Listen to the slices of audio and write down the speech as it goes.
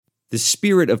The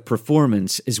spirit of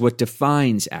performance is what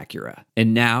defines Acura.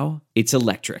 And now, it's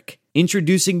electric.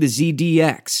 Introducing the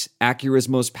ZDX, Acura's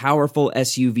most powerful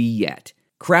SUV yet.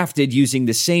 Crafted using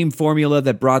the same formula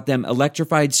that brought them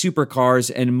electrified supercars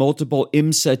and multiple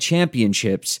IMSA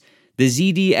championships, the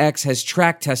ZDX has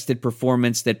track-tested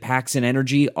performance that packs an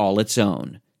energy all its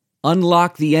own.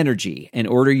 Unlock the energy and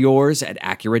order yours at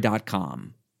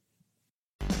Acura.com.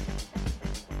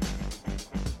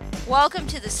 Welcome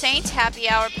to the Saints Happy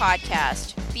Hour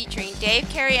podcast, featuring Dave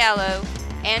Cariello,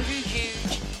 Andrew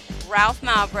Juge, Ralph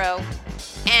Malbrough,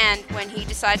 and, when he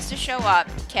decides to show up,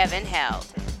 Kevin Held.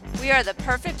 We are the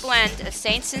perfect blend of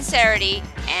Saints sincerity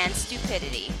and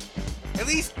stupidity. At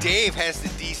least Dave has the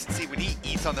decency when he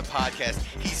eats on the podcast.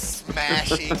 He's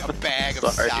smashing a bag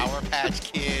of Sour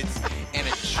Patch Kids and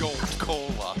a Jolt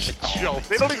Cola. Jolt.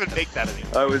 They don't even make that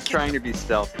anymore. I was trying to be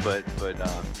stealth, but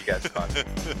you guys caught me.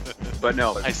 But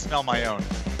no. I smell my own.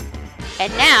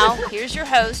 And now, here's your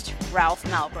host, Ralph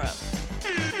Malbrough.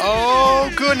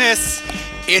 Oh, goodness.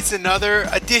 It's another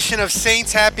edition of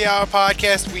Saints Happy Hour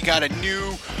podcast. We got a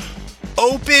new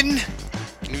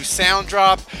sound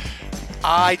drop.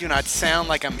 I do not sound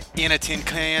like I'm in a tin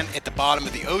can at the bottom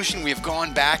of the ocean. We have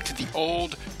gone back to the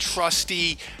old,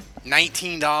 trusty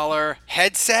 $19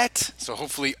 headset. So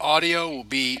hopefully audio will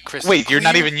be crystal clear. Wait, you're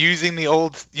not even using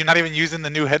the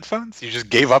new headphones? You just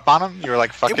gave up on them? You were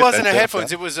like, fuck it. It wasn't a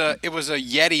headphones. It was a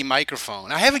Yeti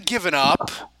microphone. I haven't given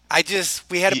up.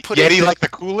 We had to put Yeti like the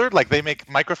cooler? Like they make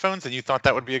microphones and you thought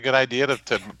that would be a good idea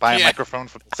to buy a microphone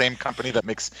from the same company that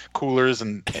makes coolers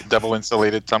and double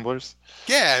insulated tumblers?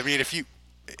 Yeah, I mean,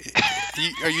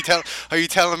 are you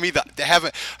telling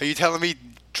me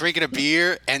drinking a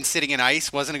beer and sitting in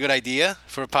ice wasn't a good idea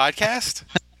for a podcast?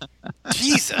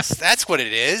 Jesus, that's what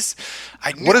it is.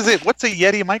 What is it? What's a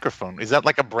Yeti microphone? Is that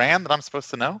like a brand that I'm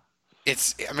supposed to know?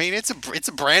 It's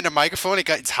a brand of microphone.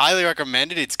 It's highly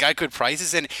recommended. It's got good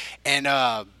prices and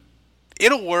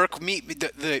it'll work.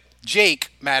 The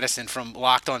Jake Madison from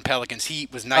Locked On Pelicans, he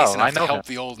was nice enough to help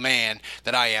the old man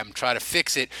that I am try to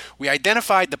fix it. We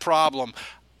identified the problem.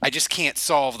 I just can't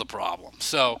solve the problem.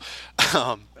 So,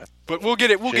 but we'll get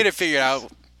it figured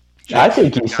out. I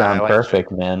think you sound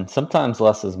perfect, man. Sometimes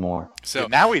less is more. So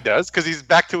now he does because he's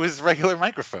back to his regular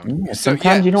microphone. Yeah,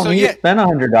 sometimes you don't need to spend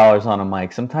 $100 on a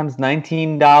mic. Sometimes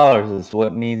 $19 is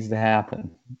what needs to happen.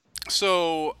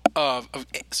 So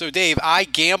Dave, I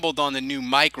gambled on the new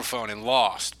microphone and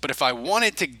lost. But if I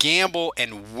wanted to gamble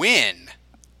and win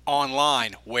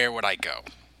online, where would I go?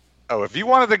 Oh, if you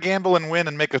wanted to gamble and win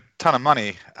and make a ton of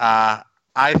money,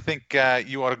 I think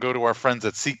you ought to go to our friends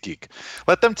at SeatGeek.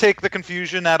 Let them take the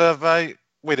confusion out of.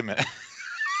 Wait a minute.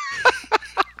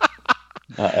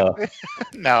 Uh-oh.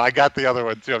 No, I got the other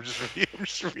one too. I'm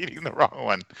just reading the wrong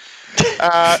one.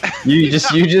 You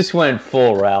just went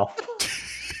full Ralph.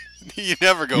 You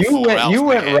never go full Ralph. You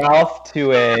went Ralph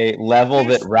to a level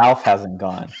that Ralph hasn't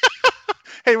gone.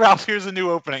 Hey Ralph, here's a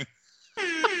new opening.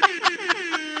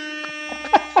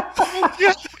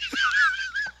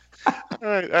 All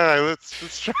right.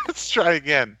 Let's try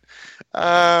again.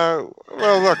 Well,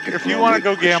 look, if you want to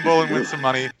go gamble and win some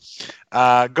money,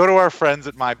 go to our friends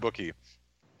at MyBookie.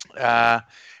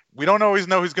 We don't always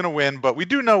know who's going to win, but we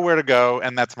do know where to go,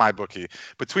 and that's MyBookie.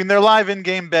 Between their live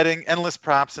in-game betting, endless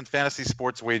props, and fantasy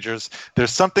sports wagers,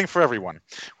 there's something for everyone.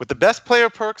 With the best player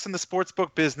perks in the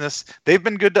sportsbook business, they've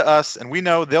been good to us, and we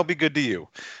know they'll be good to you.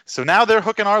 So now they're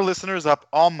hooking our listeners up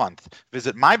all month.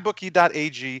 Visit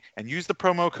mybookie.ag and use the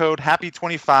promo code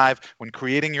HAPPY25 when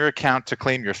creating your account to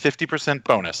claim your 50%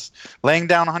 bonus. Laying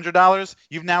down $100,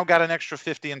 you've now got an extra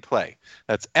 $50 in play.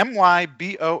 That's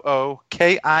mybookie.ag,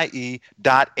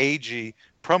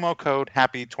 promo code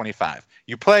HAPPY25.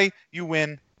 You play, you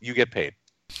win, you get paid.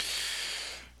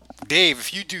 Dave,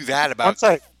 if you do that about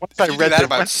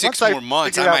 6 more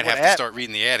months, I might have to start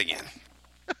reading the ad again.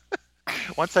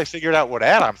 Once I figured out what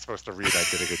ad I'm supposed to read, I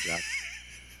did a good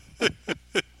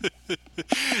job.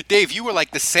 Dave, you were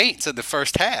like the Saints in the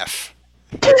first half.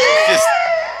 Just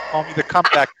call me the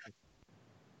comeback.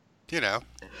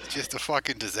 Just a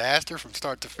fucking disaster from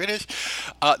start to finish.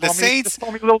 Saints.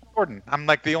 Call me Lil Jordan. I'm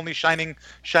like the only shining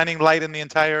light in the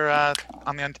entire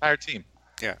on the entire team.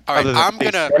 Yeah. All right. I'm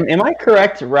gonna. Am I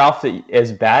correct, Ralph? That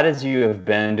as bad as you have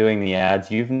been doing the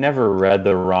ads, you've never read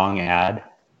the wrong ad.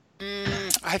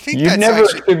 I think you've never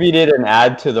attributed an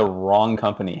ad to the wrong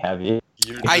company, have you?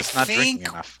 I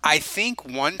think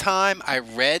one time I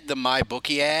read the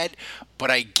MyBookie ad,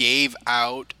 but I gave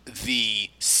out the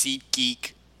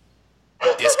SeatGeek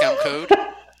discount code.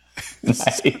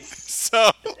 Nice.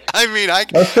 So I mean,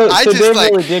 Dave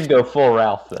really did go full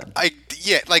Ralph then.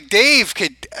 Dave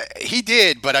he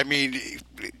did, but I mean,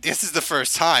 this is the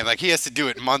first time. Like, he has to do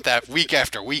it week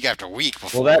after week after week.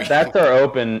 Before Well, that's our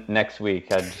open next week.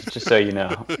 Just so you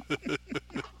know.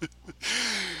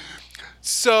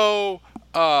 So,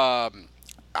 I'm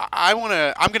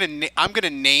gonna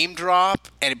name drop,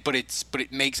 but it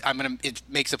makes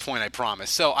a point. I promise.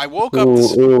 So I woke up.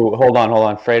 Hold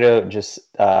on. Fredo just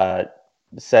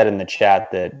said in the chat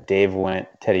that Dave went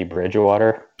Teddy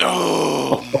Bridgewater.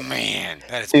 Oh man,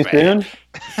 that is too bad. soon.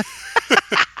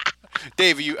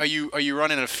 Dave, are you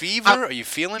running a fever? Are you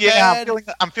feeling Yeah, bad?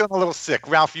 I'm feeling a little sick.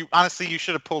 Ralph, you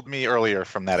should have pulled me earlier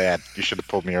from that ad. You should have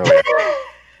pulled me earlier.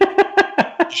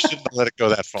 You shouldn't have let it go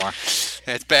that far.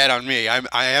 It's bad on me.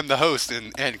 I am the host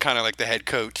and kind of like the head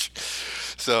coach,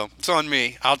 so it's on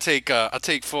me. I'll take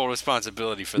full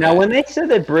responsibility for that. Now, when they said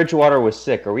that Bridgewater was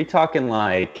sick, are we talking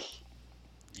like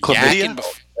chlamydia?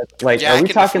 Are we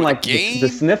talking like the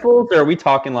sniffles, or are we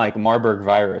talking like Marburg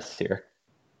virus here?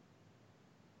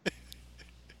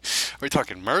 Are we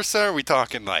talking MRSA? Are we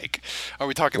talking like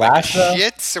Lassa? the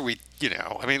shits? Are we,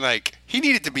 I mean, like,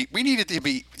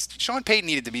 Sean Payton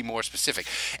needed to be more specific.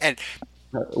 And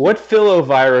what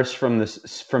filovirus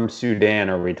from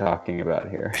Sudan are we talking about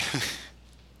here?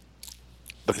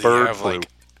 The bird flu.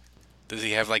 Does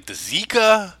he have like the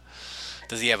Zika?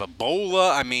 Does he have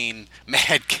Ebola? I mean,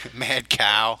 Mad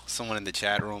Cow, someone in the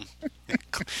chat room.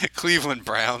 Cleveland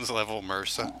Browns level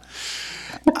MRSA.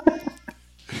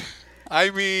 I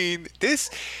mean,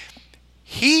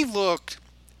 he looked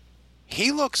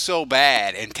so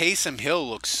bad, and Taysom Hill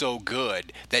looked so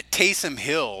good that Taysom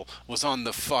Hill was on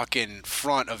the fucking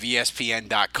front of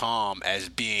ESPN.com as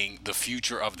being the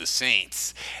future of the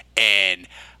Saints. And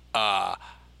I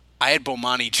had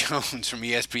Bomani Jones from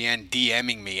ESPN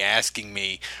DMing me, asking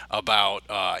me about,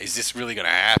 is this really going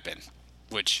to happen?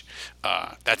 Which,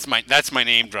 that's my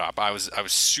name drop. I was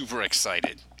super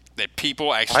excited that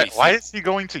people actually. Why is he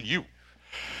going to you?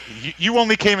 You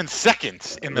only came in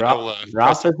second in the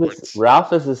Ralph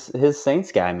is his Saints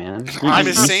guy, man. I'm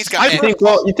his Saints guy. You think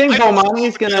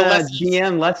Bomani's gonna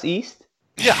GM less East?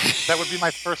 Yeah, that would be my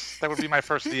first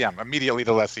DM immediately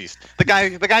to less East. The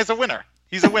guy's a winner.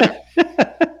 He's a winner.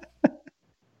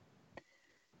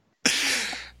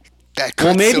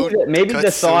 Maybe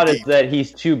the thought is that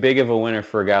he's too big of a winner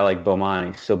for a guy like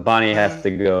Bomani. So Bomani has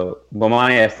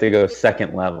to go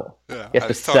second level. Yeah, he has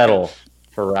to settle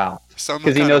for Ralph.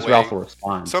 Because he knows Ralph will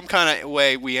respond. Some kind of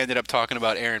way we ended up talking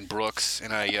about Aaron Brooks,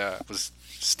 and I was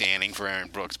standing for Aaron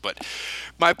Brooks. But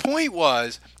my point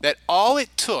was that all it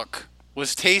took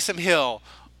was Taysom Hill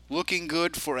looking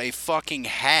good for a fucking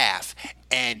half,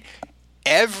 and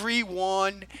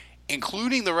everyone,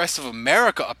 including the rest of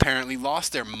America, apparently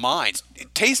lost their minds.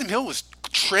 Taysom Hill was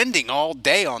trending all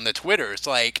day on the Twitter. It's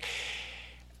like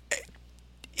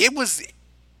it was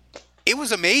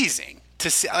amazing to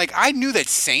see. Like, I knew that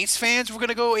Saints fans were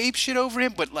gonna go ape shit over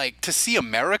him, but like to see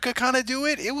America kind of do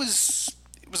it, it was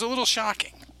a little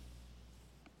shocking.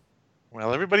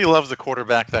 Well, everybody loves a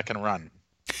quarterback that can run.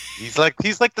 He's like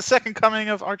the second coming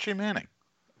of Archie Manning.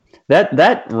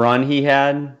 That run he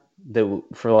had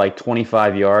for like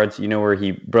 25 yards, where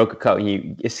he broke a cut,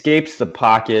 he escapes the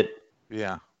pocket.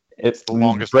 Yeah, it's the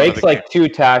longest. Breaks like two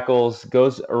tackles,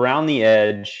 goes around the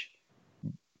edge.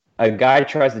 A guy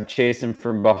tries to chase him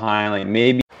from behind, like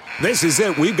maybe. This is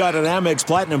it. We've got an Amex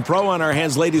Platinum Pro on our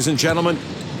hands, ladies and gentlemen.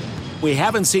 We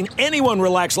haven't seen anyone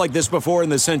relax like this before in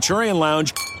the Centurion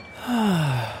Lounge.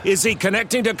 Is he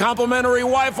connecting to complimentary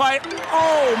Wi-Fi?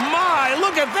 Oh my,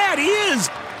 look at that, he is!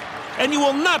 And you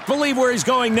will not believe where he's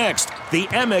going next. The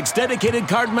Amex dedicated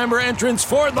card member entrance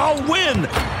for the win.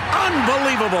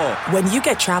 Unbelievable. When you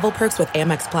get travel perks with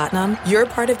Amex Platinum, you're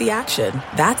part of the action.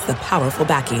 That's the powerful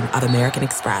backing of American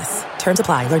Express. Terms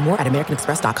apply. Learn more at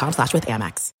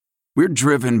americanexpress.com/withAmex. We're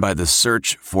driven by the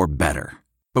search for better.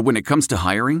 But when it comes to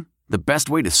hiring, the best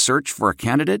way to search for a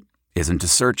candidate isn't to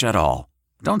search at all.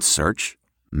 Don't search.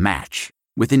 Match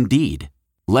with Indeed.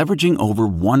 Leveraging over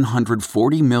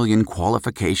 140 million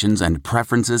qualifications and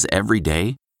preferences every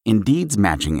day, Indeed's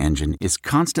matching engine is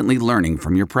constantly learning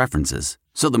from your preferences.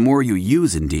 So the more you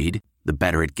use Indeed, the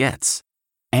better it gets.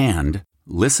 And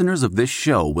listeners of this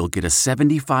show will get a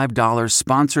 $75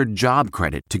 sponsored job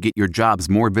credit to get your jobs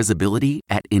more visibility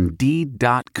at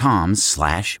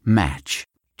Indeed.com/match.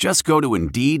 Just go to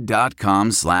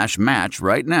Indeed.com/match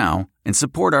right now and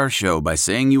support our show by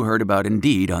saying you heard about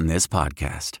Indeed on this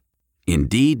podcast.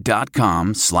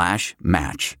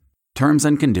 Indeed.com/match. Terms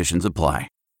and conditions apply.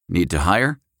 Need to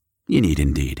hire? You need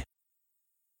Indeed.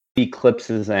 He clips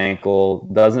his ankle,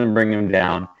 doesn't bring him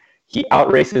down. He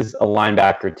outraces a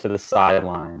linebacker to the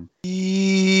sideline.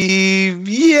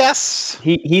 Yes.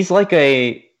 He's like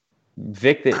a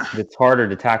Vic that's harder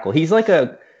to tackle. He's like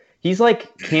He's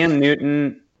like Cam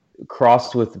Newton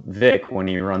crossed with Vic when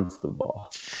he runs the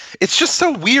ball. It's just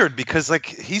so weird because like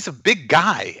he's a big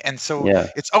guy, and so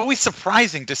it's always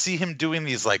surprising to see him doing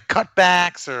these like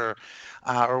cutbacks or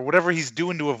whatever he's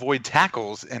doing to avoid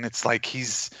tackles, and it's like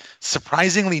he's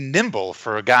surprisingly nimble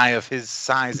for a guy of his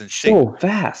size and shape. So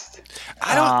fast.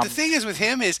 The thing is with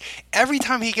him is every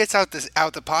time he gets out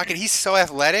the pocket, he's so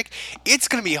athletic. It's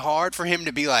gonna be hard for him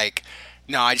to be like,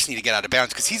 no, I just need to get out of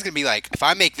bounds, because he's going to be like, if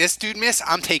I make this dude miss,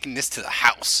 I'm taking this to the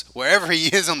house, wherever he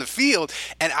is on the field.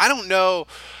 And I don't know,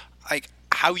 like,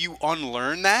 how you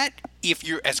unlearn that if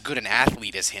you're as good an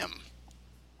athlete as him.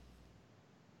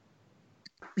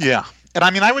 Yeah. And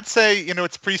I mean, I would say,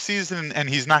 it's preseason and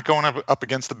he's not going up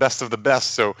against the best of the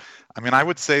best. So, I mean, I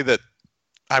would say that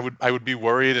I would be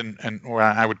worried or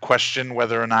I would question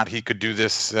whether or not he could do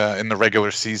this in the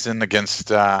regular season against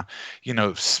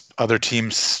other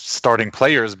teams' starting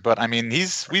players. But I mean,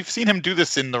 we've seen him do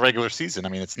this in the regular season. I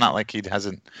mean, it's not like he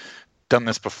hasn't done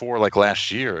this before, like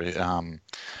last year.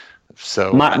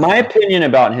 So my opinion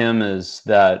about him is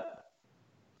that,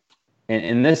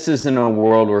 and this is in a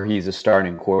world where he's a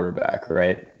starting quarterback,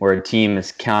 right? Where a team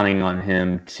is counting on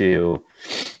him to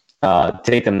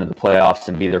take them to the playoffs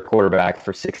and be their quarterback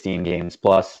for 16 games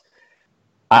plus.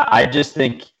 I just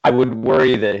think I would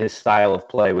worry that his style of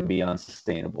play would be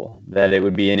unsustainable, that it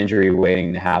would be an injury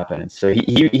waiting to happen. And so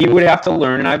he would have to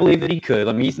learn, and I believe that he could.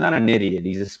 I mean, he's not an idiot.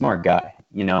 He's a smart guy,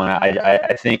 and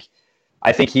I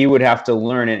think he would have to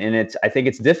learn it. And I think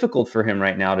it's difficult for him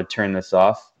right now to turn this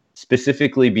off,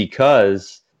 specifically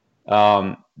because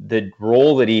the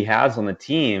role that he has on the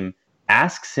team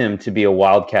asks him to be a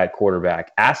wildcat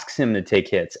quarterback, asks him to take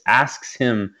hits, asks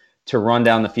him to run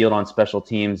down the field on special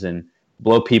teams and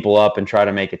blow people up and try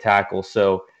to make a tackle.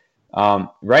 So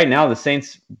right now, the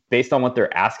Saints, based on what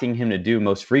they're asking him to do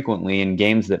most frequently in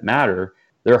games that matter,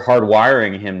 they're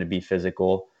hardwiring him to be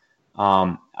physical.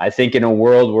 I think in a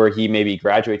world where he maybe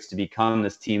graduates to become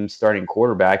this team's starting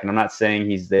quarterback, and I'm not saying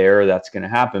he's there, that's going to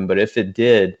happen, but if it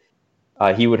did,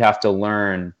 he would have to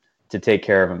learn to take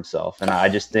care of himself. And I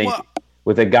just think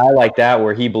with a guy like that,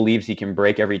 where he believes he can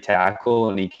break every tackle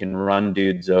and he can run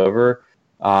dudes over,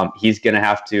 he's going to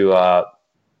have to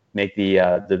make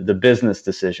the business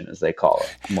decision, as they call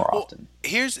it, more often.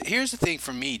 Here's the thing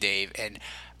for me, Dave, and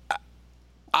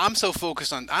I'm so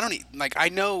focused on, I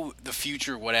know the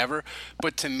future, whatever,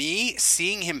 but to me,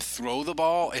 seeing him throw the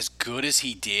ball as good as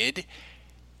he did,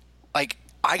 like,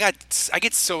 I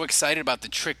get so excited about the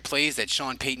trick plays that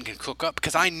Sean Payton can cook up,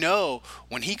 because I know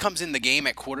when he comes in the game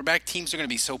at quarterback, teams are going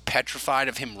to be so petrified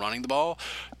of him running the ball.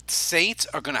 Saints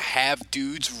are going to have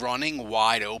dudes running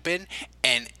wide open,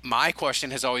 and my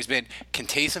question has always been, can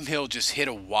Taysom Hill just hit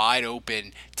a wide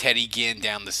open Teddy Ginn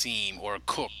down the seam, or a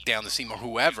Cook down the seam, or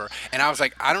whoever? And I was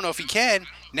like, I don't know if he can.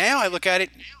 Now I look at it,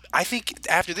 I think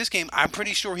after this game, I'm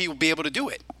pretty sure he will be able to do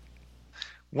it.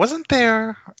 Wasn't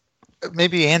there...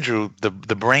 Maybe Andrew, the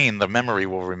brain, the memory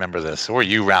will remember this, or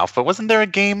you, Ralph. But wasn't there a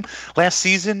game last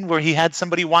season where he had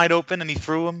somebody wide open and he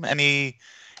threw him and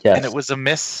and it was a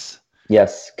miss?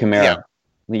 Yes, Kamara.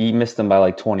 Yeah. He missed him by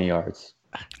like 20 yards.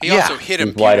 He also hit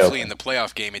him beautifully in the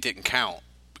playoff game. It didn't count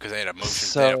because they had a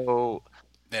motion.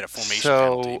 They had a formation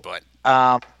penalty. But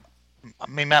I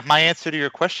mean, my answer to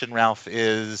your question, Ralph,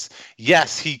 is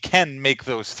yes, he can make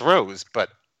those throws, but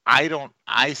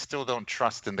I still don't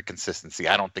trust in the consistency.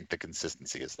 I don't think the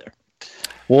consistency is there.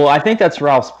 Well, I think that's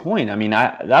Ralph's point. I mean,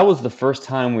 that was the first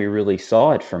time we really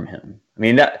saw it from him. I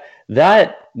mean,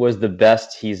 that was the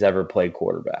best he's ever played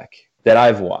quarterback that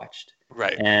I've watched.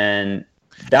 Right. And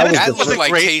that looked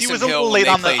like Taysom Hill when they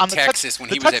played Texas when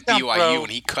he was at BYU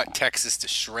and he cut Texas to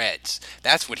shreds.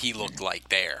 That's what he looked like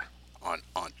there on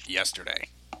yesterday.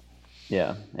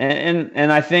 Yeah,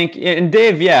 and I think, and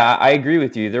Dave, yeah, I agree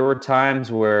with you. There were times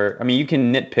where, I mean, you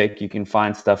can nitpick, you can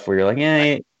find stuff where you're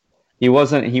like, he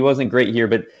wasn't great here,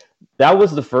 but that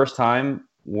was the first time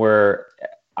where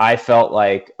I felt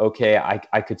like, okay,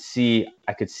 I could see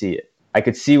it. I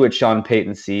could see what Sean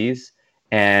Payton sees,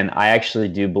 and I actually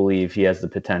do believe he has the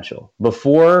potential.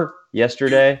 Before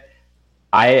yesterday,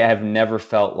 I have never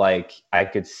felt like I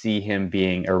could see him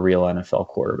being a real NFL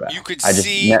quarterback. You could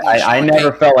see. I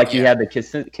never felt like he had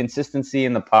the consistency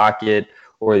in the pocket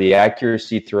or the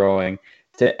accuracy throwing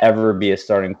to ever be a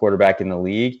starting quarterback in the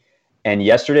league. And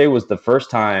yesterday was the first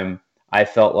time I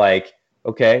felt like,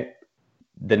 okay,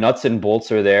 the nuts and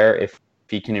bolts are there. If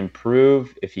he can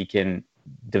improve, if he can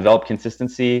develop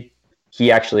consistency,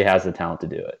 he actually has the talent to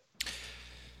do it.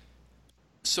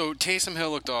 So Taysom Hill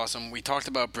looked awesome. We talked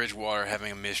about Bridgewater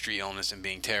having a mystery illness and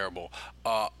being terrible.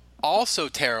 Also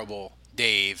terrible,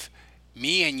 Dave,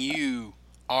 me and you,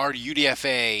 our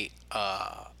UDFA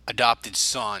adopted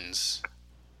sons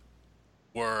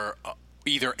were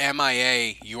either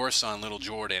MIA, your son, Little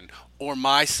Jordan, or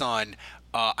my son,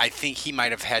 I think he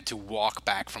might have had to walk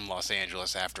back from Los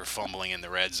Angeles after fumbling in the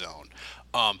red zone.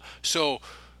 So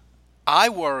I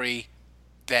worry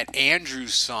that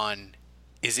Andrew's son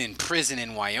is in prison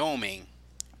in Wyoming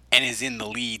and is in the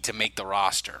lead to make the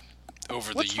roster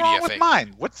over What's the UDFA. wrong with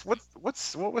mine?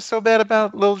 What was so bad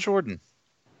about Lil Jordan?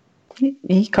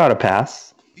 He caught a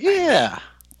pass. Yeah.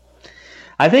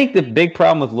 I think the big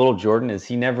problem with Little Jordan is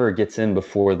he never gets in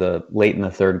before the late in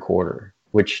the third quarter,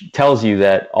 which tells you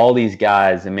that all these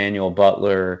guys, Emmanuel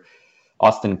Butler,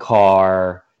 Austin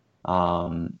Carr,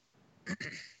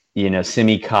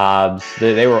 Simi Cobbs,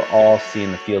 they were all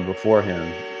seeing the field before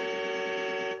him.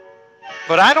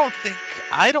 But I don't think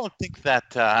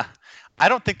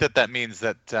that means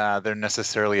that they're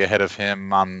necessarily ahead of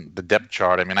him on the depth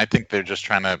chart. I mean, I think they're just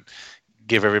trying to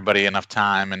give everybody enough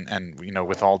time and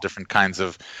with all different kinds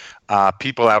of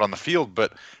people out on the field.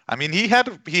 But I mean, he had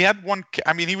one.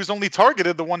 I mean, he was only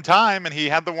targeted the one time, and he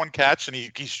had the one catch, and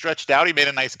he stretched out. He made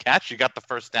a nice catch. He got the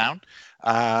first down.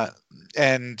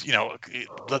 And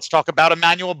let's talk about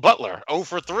Emmanuel Butler, 0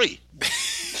 for 3.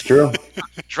 It's true.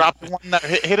 Dropped one that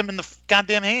hit him in the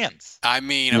goddamn hands. I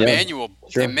mean, Yeah,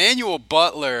 Emmanuel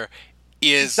Butler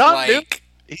is done, like dude.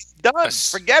 He's done.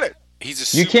 Forget it.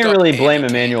 He's a You can't really blame entertainer.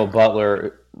 Emmanuel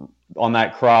Butler on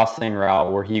that crossing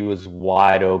route where he was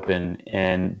wide open,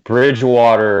 and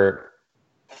Bridgewater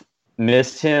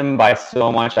missed him by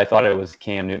so much. I thought it was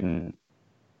Cam Newton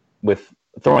with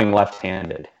throwing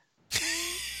left-handed.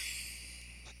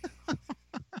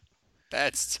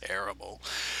 That's terrible.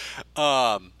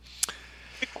 Von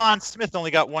Smith only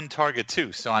got one target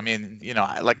too, so I mean,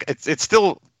 it's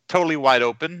still totally wide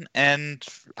open, and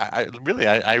I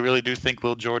really do think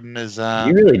Lil Jordan is.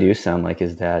 You really do sound like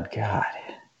his dad. God,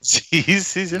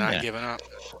 he's in Not there. giving up.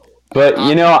 but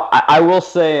I will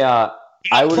say, They're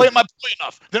I not would playing my boy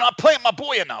enough. They're not playing my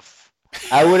boy enough.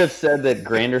 I would have said that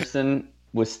Granderson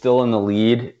was still in the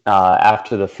lead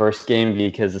after the first game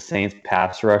because the Saints'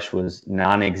 pass rush was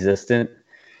non-existent.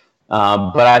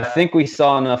 But I think we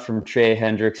saw enough from Trey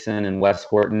Hendrickson and Wes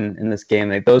Horton in this game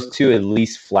that those two at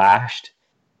least flashed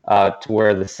to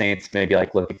where the Saints may be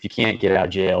like, look, if you can't get out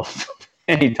of jail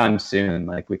anytime soon,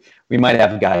 like we might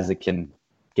have guys that can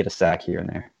get a sack here and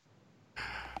there.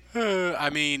 I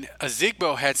mean,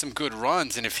 Azigbo had some good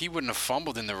runs, and if he wouldn't have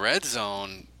fumbled in the red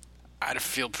zone, I'd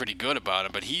feel pretty good about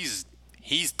him. But he's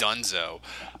donezo.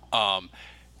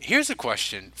 Here's a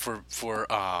question for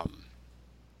not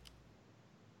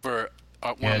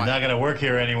going to work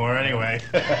here anymore anyway.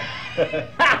 Hey,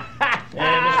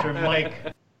 Mr. Mike.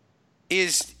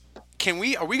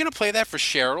 Are we going to play that for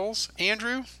Cheryl's,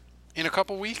 Andrew, in a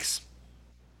couple weeks?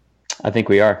 I think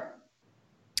we are.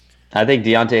 I think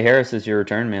Deontay Harris is your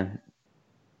return man.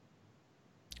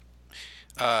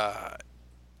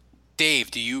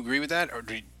 Dave, do you agree with that, or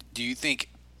do you think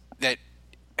that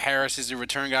Harris is the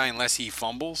return guy unless he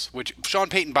fumbles? Which Sean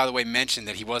Payton, by the way, mentioned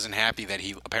that he wasn't happy that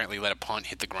he apparently let a punt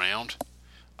hit the ground.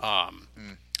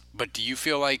 But do you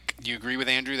agree with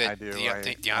Andrew that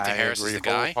Deontay Harris is the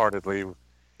guy? Wholeheartedly.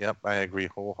 Yep, I agree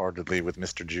wholeheartedly with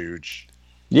Mr. Juge.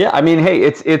 Yeah, I mean, hey,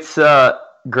 it's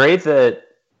great that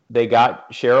they got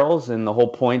Cheryl's, and the whole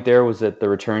point there was that the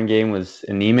return game was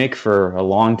anemic for a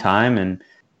long time, and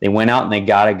they went out and they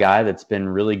got a guy that's been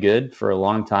really good for a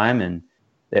long time, and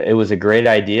it was a great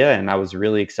idea, and I was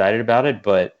really excited about it,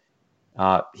 but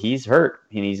he's hurt,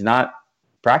 and he's not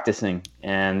practicing,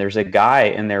 and there's a guy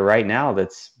in there right now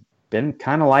that's been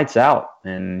kind of lights out,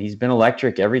 and he's been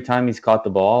electric every time he's caught the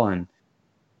ball, and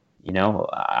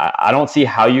I don't see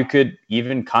how you could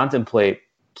even contemplate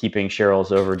keeping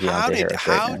Cheryl's over Deontay Harris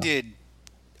right now. How did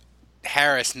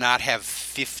Harris not have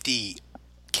 50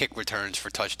 kick returns for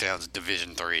touchdowns in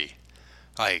Division III?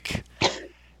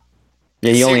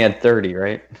 Yeah, he only had 30,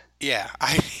 right? Yeah,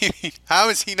 I mean, how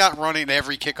is he not running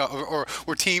every kickoff? Or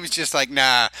were teams just like,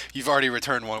 nah, you've already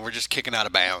returned one, we're just kicking out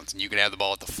of bounds, and you can have the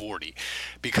ball at the 40?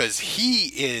 Because he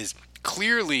is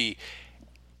clearly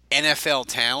NFL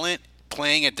talent.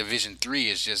 Playing at Division III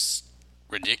is just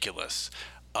ridiculous.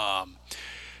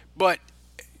 But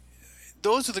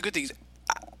those are the good things.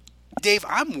 Dave,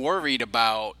 I'm worried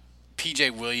about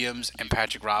P.J. Williams and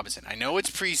Patrick Robinson. I know it's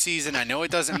preseason. I know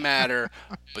it doesn't matter.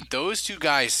 But those two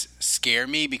guys scare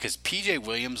me because P.J.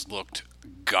 Williams looked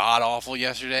god-awful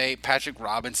yesterday. Patrick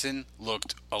Robinson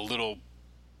looked a little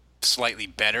slightly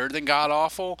better than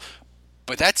god-awful.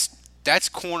 But that's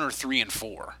corner 3 and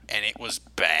 4, and it was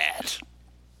bad.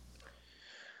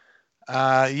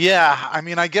 Yeah, I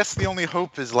mean, I guess the only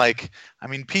hope is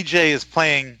PJ is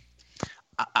playing.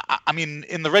 I mean,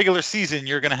 in the regular season,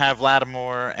 you're going to have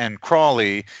Lattimore and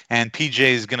Crawley, and PJ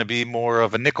is going to be more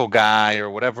of a nickel guy or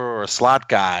whatever, or a slot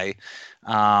guy.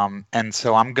 And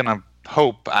so I'm going to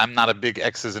hope, I'm not a big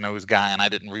X's and O's guy, and I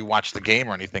didn't rewatch the game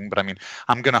or anything, but I mean,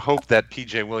 I'm going to hope that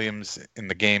PJ Williams in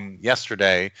the game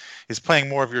yesterday is playing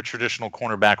more of your traditional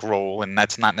cornerback role, and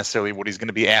that's not necessarily what he's going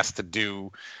to be asked to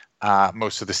do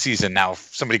most of the season. Now,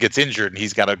 if somebody gets injured and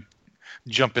he's got to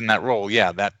jump in that role,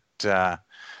 yeah, that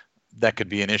could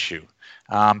be an issue.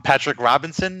 Patrick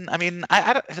Robinson, I mean,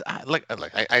 I've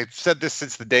said this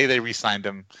since the day they re-signed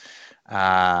him.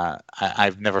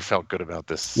 I've never felt good about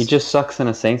this. He just sucks in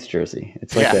a Saints jersey.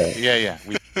 It's like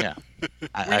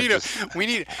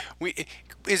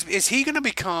Is he going to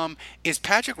become? Is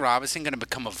Patrick Robinson going to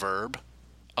become a verb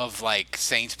of like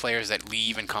Saints players that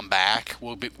leave and come back?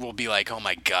 We'll be like, oh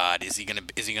my God, is he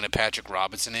gonna Patrick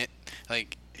Robinson it?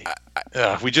 Like,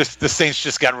 the Saints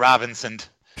just got Robinsoned.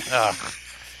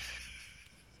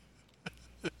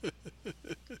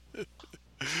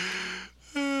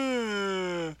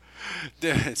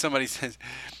 Somebody says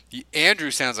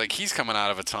Andrew sounds like he's coming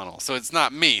out of a tunnel, so it's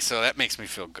not me, so that makes me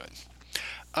feel good.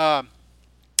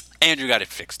 Andrew got it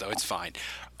fixed though, it's fine.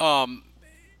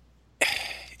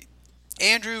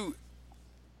 Andrew,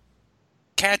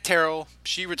 Kat Terrell,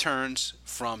 she returns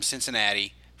from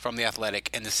Cincinnati from the Athletic,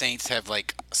 and the Saints have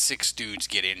like 6 dudes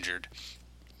get injured.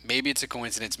 Maybe it's a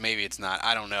coincidence, maybe it's not,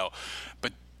 I don't know.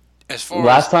 But as far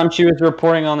last time she was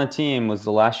reporting on the team was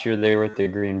the last year they were at the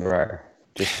Greenbrier.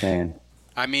 Just saying.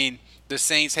 I mean, the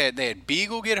Saints had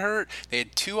Beagle get hurt. They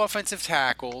had 2 offensive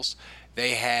tackles.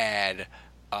 They had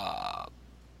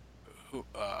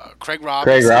Craig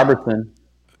Robertson.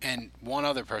 And one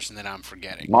other person that I'm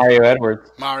forgetting. Mario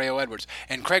Edwards.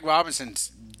 And Craig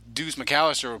Robinson's Deuce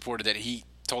McAllister reported that he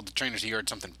told the trainers he heard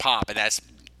something pop, and that's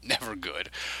never good.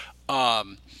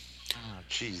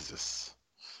 Jesus.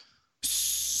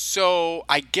 So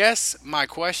I guess my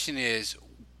question is,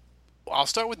 I'll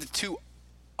start with the 2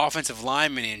 offensive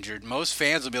linemen injured. Most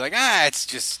fans will be like, it's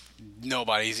just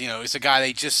nobody's. It's a guy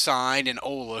they just signed, and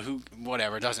Ola, who,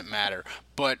 whatever, doesn't matter.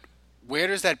 But where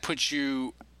does that put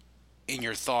you in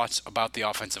your thoughts about the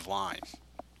offensive line?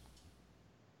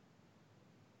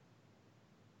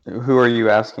 Who are you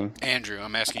asking? Andrew,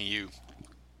 I'm asking you.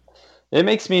 It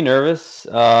makes me nervous.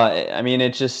 I mean,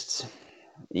 it just,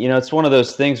 it's one of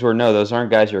those things where no, those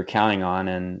aren't guys you're counting on,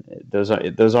 and those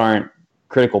aren't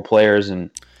critical players.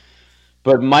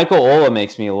 But Michael Ola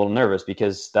makes me a little nervous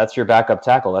because that's your backup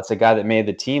tackle. That's a guy that made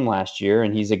the team last year,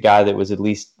 and he's a guy that was at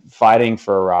least fighting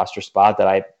for a roster spot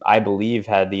that I believe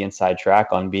had the inside track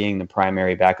on being the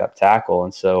primary backup tackle.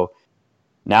 And so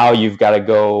now you've got to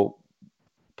go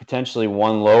potentially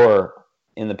one lower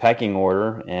in the pecking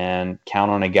order and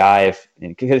count on a guy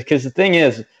because the thing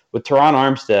is with Teron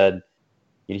Armstead,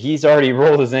 he's already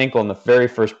rolled his ankle in the very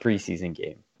first preseason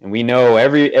game, and we know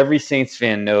every Saints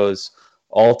fan knows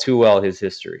all too well his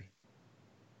history.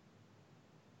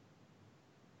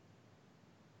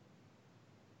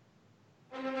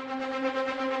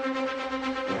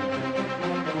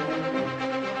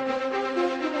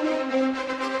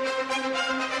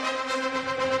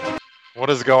 What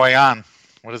is going on?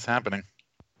 What is happening?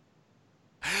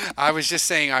 I was just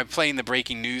saying I'm playing the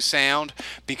breaking news sound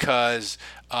because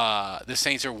the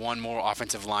Saints are one more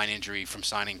offensive line injury from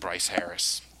signing Bryce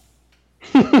Harris.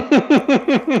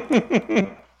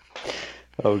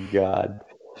 Oh God,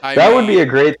 that would be a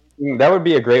great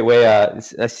way. I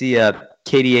see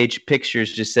KDH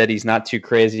Pictures just said he's not too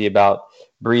crazy about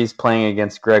Breeze playing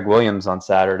against Greg Williams on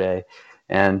Saturday,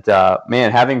 and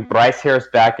man, having Bryce Harris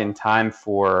back in time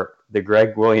for the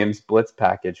Greg Williams blitz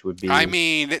package would be. I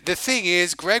mean, the thing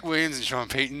is, Greg Williams and Sean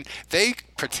Payton, they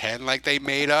pretend like they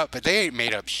made up, but they ain't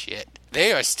made up shit.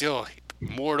 They are still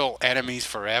mortal enemies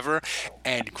forever,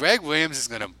 and Greg Williams is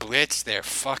going to blitz their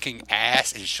fucking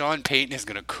ass, and Sean Payton is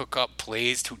going to cook up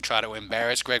plays to try to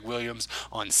embarrass Greg Williams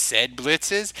on said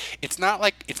blitzes. It's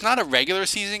not a regular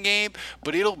season game,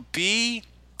 but it'll be,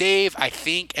 Dave, I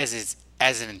think as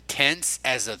intense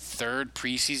as a third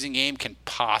preseason game can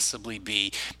possibly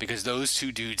be, because those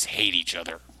 2 dudes hate each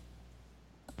other.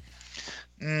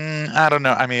 I don't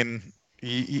know. I mean,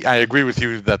 I agree with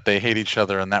you that they hate each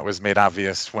other, and that was made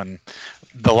obvious when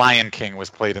The Lion King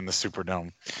was played in the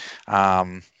Superdome.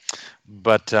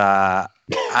 But I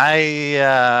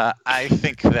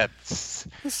think that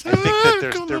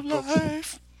they're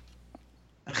both.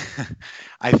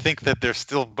 I think that they're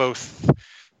still both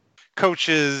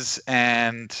coaches,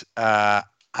 and I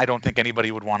don't think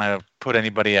anybody would want to put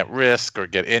anybody at risk or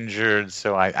get injured.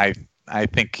 So I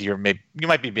think you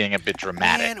might be being a bit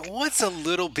dramatic. Man, what's a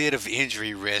little bit of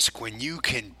injury risk when you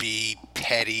can be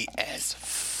petty as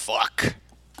fuck?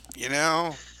 You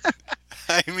know,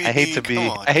 I mean, I hate to be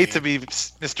man.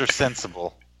 Mr.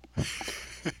 Sensible.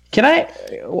 Can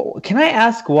I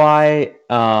ask why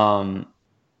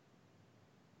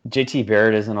JT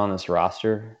Barrett isn't on this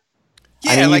roster?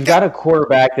 Yeah, I mean, like you've got a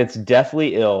quarterback that's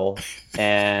deathly ill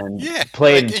and yeah,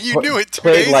 played like you knew it 2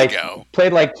 played days like ago.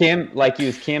 played like he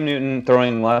was Cam Newton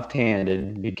throwing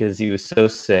left-handed because he was so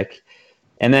sick.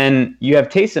 And then you have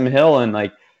Taysom Hill, and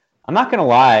like, I'm not gonna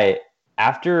lie,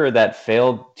 after that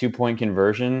failed 2-point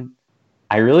conversion,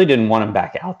 I really didn't want him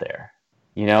back out there.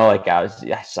 You know, like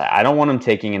I don't want him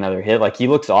taking another hit. Like, he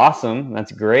looks awesome,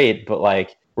 that's great, but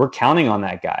like, we're counting on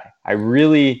that guy. I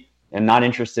really am not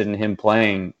interested in him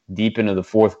playing deep into the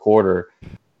fourth quarter.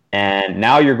 And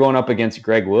now you're going up against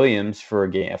Greg Williams for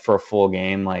a full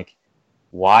game. Like,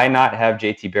 why not have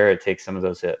JT Barrett take some of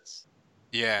those hits?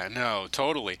 Yeah, no,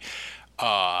 totally.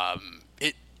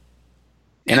 It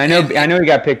And I know he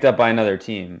got picked up by another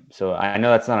team, so I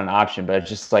know that's not an option. But it's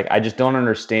just like, I just don't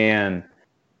understand.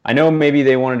 I know maybe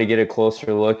they wanted to get a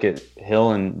closer look at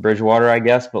Hill and Bridgewater, I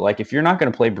guess. But like, if you're not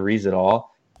going to play Breeze at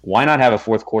all, why not have a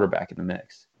fourth quarterback in the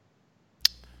mix?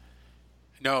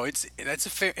 No, it's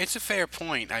a fair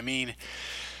point. I mean,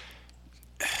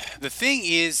 the thing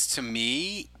is, to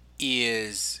me,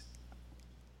 is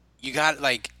you got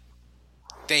like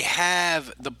they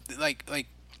have the like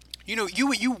you know,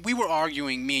 we were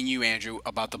arguing, me and you, Andrew,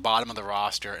 about the bottom of the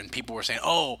roster, and people were saying,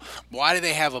 "Oh, why do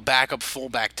they have a backup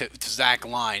fullback to Zach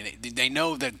Line? They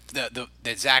know that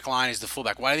that Zach Line is the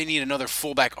fullback. Why do they need another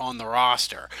fullback on the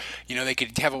roster? You know, they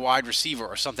could have a wide receiver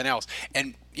or something else."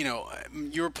 And you know,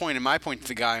 your point and my point to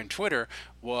the guy on Twitter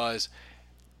was,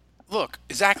 look,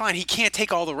 Zach Line, he can't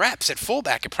take all the reps at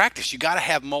fullback at practice. You got to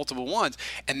have multiple ones,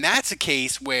 and that's a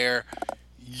case where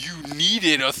you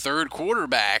needed a third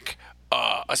quarterback,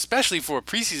 especially for a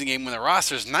preseason game when the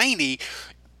roster's 90,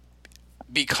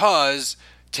 because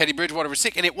Teddy Bridgewater was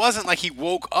sick. And it wasn't like he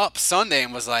woke up Sunday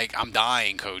and was like, "I'm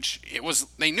dying, coach." It was,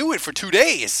 they knew it for 2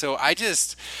 days. So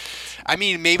I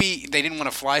mean, maybe they didn't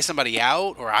want to fly somebody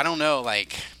out, or I don't know,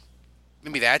 like,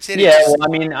 maybe that's it. Yeah, well, I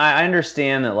mean, I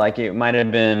understand that like it might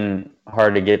have been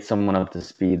hard to get someone up to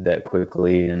speed that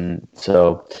quickly, and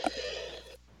so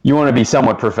you want to be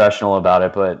somewhat professional about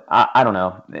it, but I don't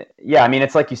know. Yeah, I mean,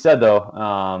 it's like you said,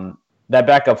 though. That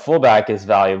backup fullback is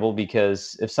valuable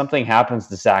because if something happens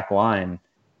to Zach Line,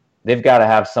 they've got to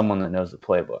have someone that knows the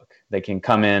playbook. They can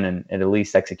come in and at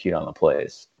least execute on the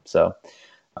plays. So,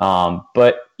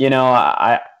 but, you know,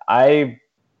 I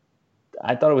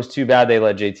thought it was too bad they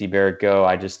let JT Barrett go.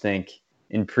 I just think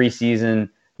in preseason,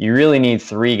 you really need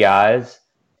 3 guys,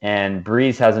 and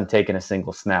Breeze hasn't taken a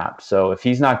single snap. So if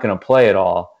he's not going to play at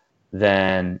all,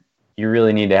 then you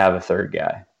really need to have a third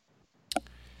guy.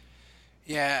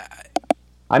 Yeah.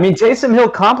 I mean, Taysom Hill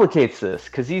complicates this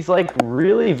because he's like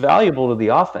really valuable to the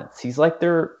offense. He's like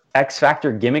their X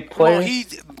factor gimmick player. Well,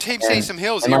 Taysom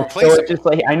Hill's and irreplaceable. So just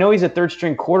like, I know he's a third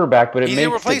string quarterback, but he's makes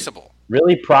irreplaceable. It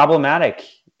really problematic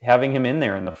having him in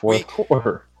there in the fourth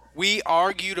quarter. We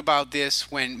argued about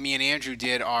this when me and Andrew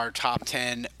did our top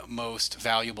 10 most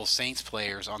valuable Saints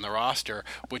players on the roster,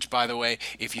 which, by the way,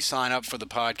 if you sign up for the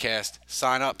podcast,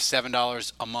 sign up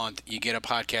 $7 a month. You get a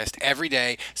podcast every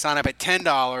day. Sign up at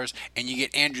 $10, and you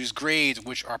get Andrew's grades,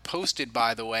 which are posted,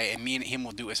 by the way, and me and him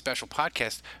will do a special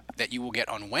podcast that you will get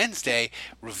on Wednesday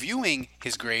reviewing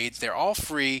his grades. They're all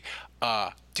free.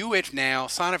 Do it now.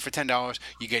 Sign up for $10.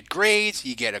 You get grades,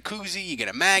 you get a koozie, you get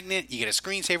a magnet, you get a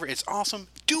screensaver. It's awesome.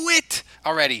 Do it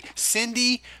already.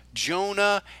 Cindy,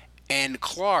 Jonah, and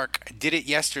Clark did it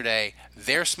yesterday.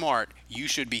 They're smart. You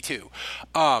should be too.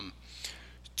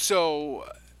 So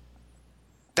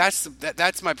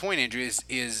that's my point, Andrew.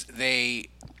 Is they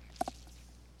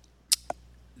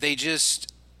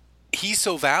just, he's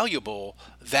so valuable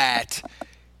that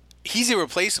he's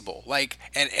irreplaceable. Like,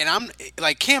 and I'm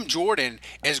like, Cam Jordan,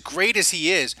 as great as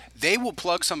he is, they will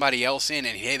plug somebody else in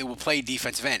and they will play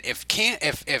defensive end. If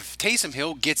Taysom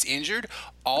Hill gets injured,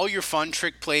 all your fun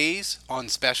trick plays on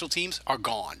special teams are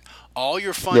gone. All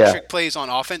your fun trick plays on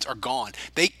offense are gone.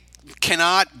 They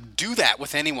cannot do that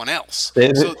with anyone else.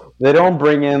 They don't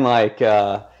bring in like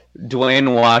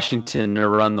Dwayne Washington to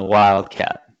run the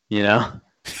Wildcat, you know?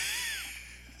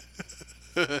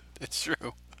 That's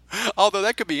true. Although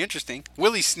that could be interesting.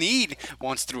 Willie Snead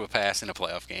once threw a pass in a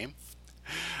playoff game.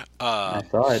 I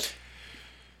saw it.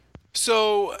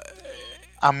 So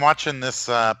I'm watching this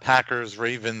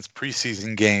Packers-Ravens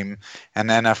preseason game, and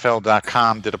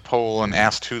NFL.com did a poll and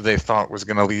asked who they thought was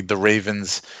going to lead the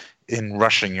Ravens in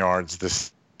rushing yards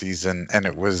this season, and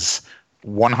it was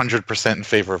 100% in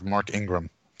favor of Mark Ingram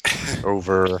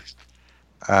over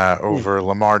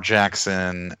Lamar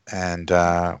Jackson and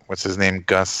what's his name,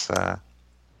 Gus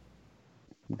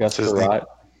Gus What's his name? Surratt.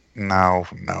 No.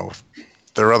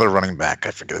 Their other running back,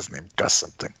 I forget his name, Gus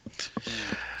something.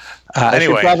 I should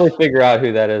Anyway, probably figure out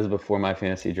who that is before my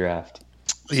fantasy draft.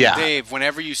 yeah. Dave,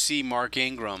 whenever you see Mark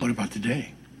Ingram, What about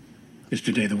today? Is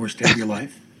today the worst day of your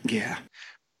life? Yeah.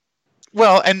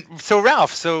 Well, and so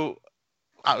Ralph, and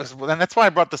that's why I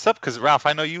brought this up, because Ralph,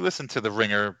 I know you listen to the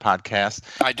Ringer podcast.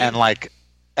 I do.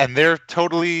 And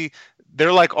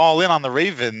they're like all in on the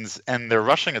Ravens and their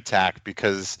rushing attack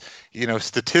because,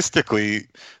 statistically,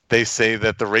 they say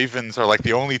that the Ravens are like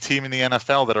the only team in the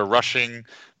NFL that are rushing,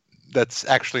 that's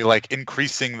actually like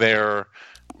increasing their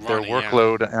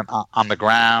workload on the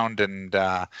ground,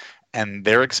 and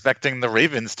they're expecting the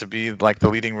Ravens to be like the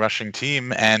leading rushing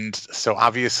team. And so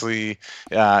obviously,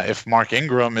 if Mark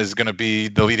Ingram is going to be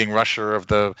the leading rusher of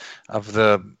the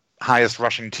highest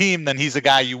rushing team, then he's a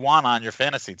guy you want on your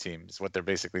fantasy team, is what they're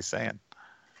basically saying.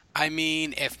 I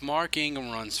mean, if Mark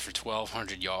Ingram runs for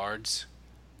 1,200 yards,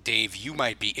 Dave, you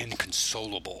might be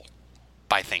inconsolable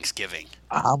by Thanksgiving.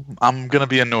 I'm going to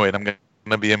be annoyed. I'm going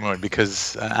to be annoyed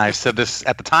because I said this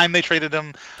at the time they traded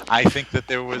him. I think that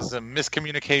there was a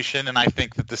miscommunication, and I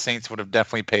think that the Saints would have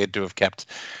definitely paid to have kept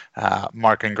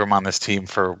Mark Ingram on this team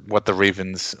for what the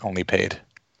Ravens only paid.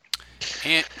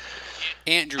 And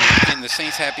Andrew, in the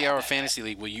Saints Happy Hour Fantasy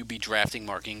League, will you be drafting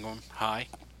Mark Ingram high?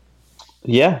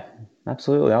 Yeah,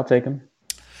 absolutely. I'll take him.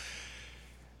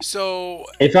 So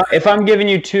if I'm giving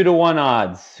you 2-1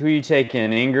 odds, who are you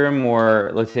taking, Ingram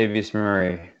or Latavius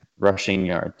Murray rushing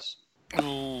yards?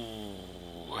 Ooh,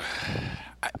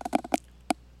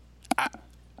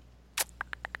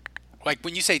 like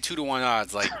when you say 2-1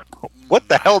 odds, like what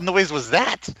the hell noise was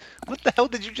that? What the hell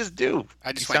did you just do?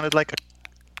 I just sounded like a.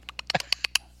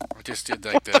 I just did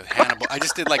like the Hannibal. I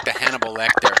just did like the Hannibal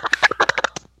Lecter.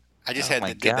 I just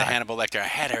did the Hannibal Lecter. I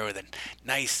had her with a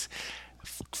nice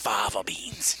fava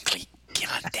beans and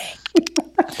Chianti.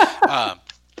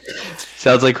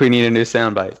 Sounds like we need a new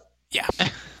soundbite. Yeah.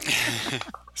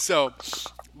 So,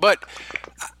 but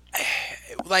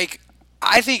like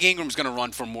I think Ingram's going to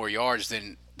run for more yards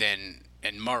than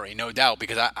Murray, no doubt,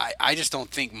 because I just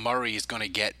don't think Murray is going to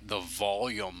get the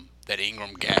volume that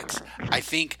Ingram gets. I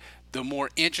think the more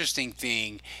interesting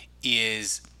thing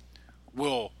is,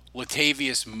 will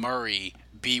Latavius Murray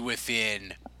be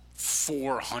within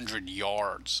 400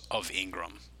 yards of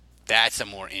Ingram? That's a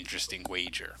more interesting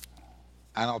wager.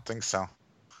 I don't think so.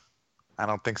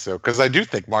 Because I do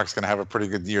think Mark's going to have a pretty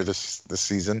good year this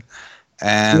season.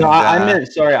 And no, I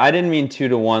didn't mean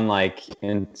 2-1.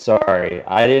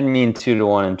 I didn't mean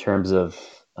 2-1 in terms of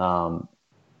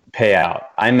payout.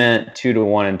 I meant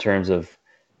 2-1 in terms of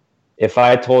if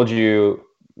I told you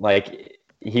like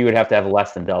he would have to have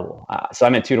less than double. So I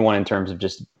meant 2-1 in terms of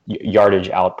just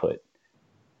yardage output.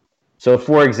 So,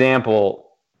 for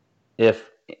example, if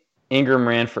Ingram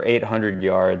ran for 800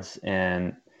 yards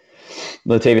and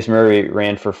Latavius Murray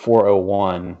ran for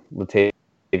 401,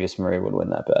 Latavius Murray would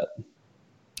win that bet.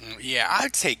 Yeah,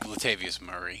 I'd take Latavius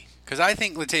Murray because I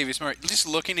think Latavius Murray, just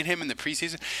looking at him in the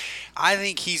preseason, I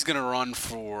think he's going to run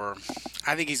for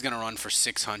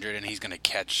 600 and he's going to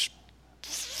catch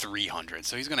 300.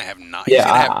 So he's going to have 9.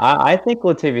 Yeah, I think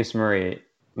Latavius Murray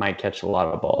might catch a lot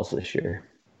of balls this year.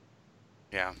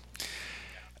 Yeah.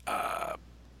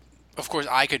 Of course,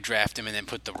 I could draft him and then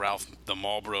put the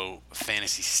Marlboro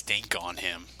fantasy stink on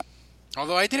him.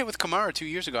 Although I did it with Kamara 2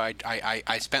 years ago.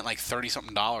 I spent like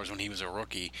 $30-something when he was a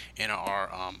rookie in our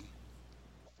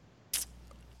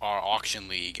auction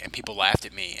league, and people laughed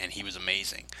at me, and he was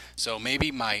amazing. So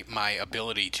maybe my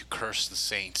ability to curse the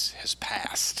Saints has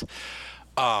passed.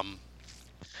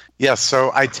 Yeah,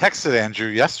 so I texted Andrew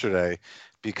yesterday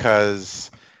because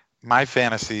my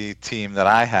fantasy team that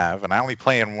I have, and I only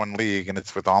play in one league, and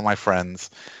it's with all my friends,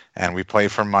 and we play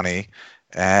for money.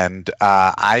 And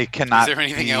I cannot. Is there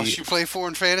anything else you play for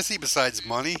in fantasy besides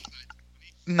money?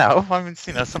 No, I mean,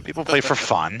 some people play for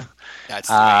fun. That's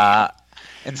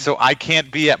and so I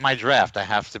can't be at my draft. I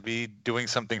have to be doing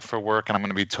something for work, and I'm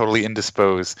going to be totally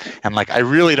indisposed. And I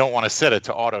really don't want to set it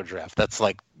to auto draft. That's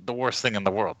like the worst thing in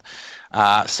the world.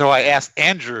 So I asked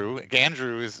Andrew.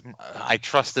 Andrew is I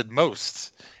trusted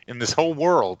most in this whole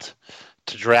world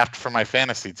to draft for my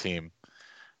fantasy team,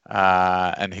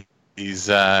 and he's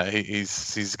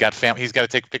got family. He's got to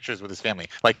take pictures with his family.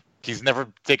 Like he's never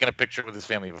taken a picture with his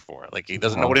family before. Like he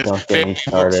doesn't know what his family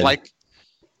looks like.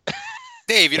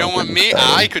 Dave, you don't want me?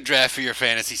 I could draft for your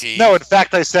fantasy team. No, in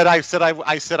fact, I said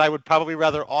I would probably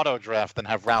rather auto draft than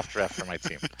have Ralph draft for my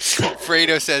team.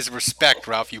 Fredo says respect,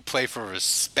 Ralph. You play for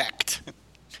respect.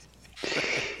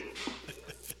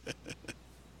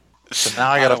 So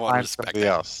now I got to find somebody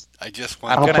else. I just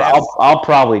want. I'll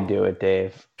probably do it,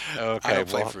 Dave. Okay, I don't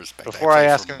play well, for respect. before I I play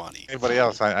ask for money. anybody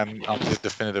else, I'll give a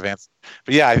definitive answer.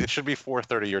 But yeah, it should be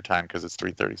 4:30 your time because it's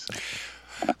 3:30. So.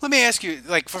 Let me ask you,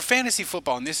 like for fantasy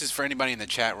football, and this is for anybody in the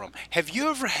chat room, have you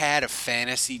ever had a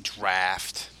fantasy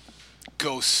draft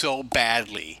go so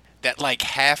badly that like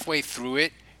halfway through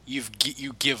it, you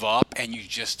give up and you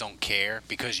just don't care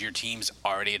because your team's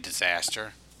already a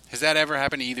disaster? Has that ever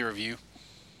happened to either of you?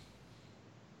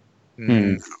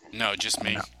 No, just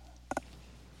me. No.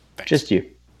 Thanks. Just you.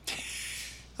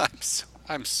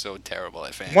 I'm so terrible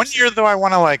at fantasy. One year though, I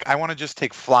want to just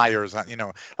take flyers on,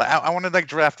 like I want to like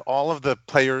draft all of the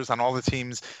players on all the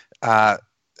teams that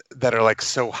are like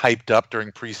so hyped up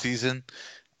during preseason,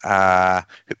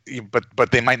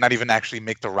 but they might not even actually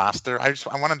make the roster. I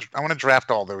want to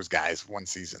draft all those guys one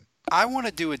season. I want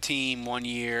to do a team one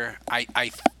year.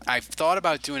 I've thought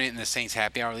about doing it in the Saints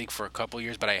Happy Hour League for a couple of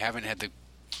years, but I haven't had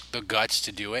the guts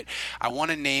to do it. I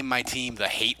want to name my team the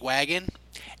Hate Wagon.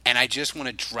 And I just want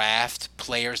to draft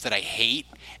players that I hate,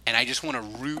 and I just want to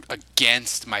root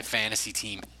against my fantasy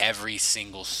team every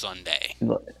single Sunday.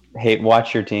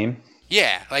 Watch your team?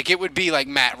 Yeah, like it would be like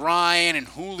Matt Ryan and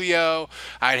Julio.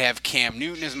 I'd have Cam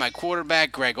Newton as my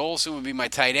quarterback. Greg Olsen would be my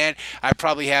tight end. I'd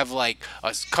probably have like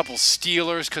a couple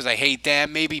Steelers because I hate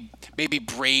them. Maybe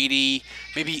Brady.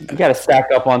 Maybe you got to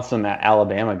stack up on some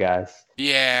Alabama guys.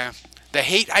 Yeah,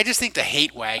 I just think the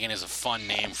Hate Wagon is a fun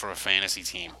name for a fantasy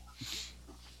team.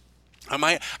 I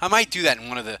might do that in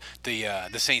one of the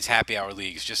Saints Happy Hour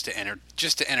leagues just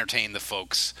to entertain the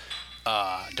folks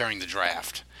during the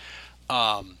draft.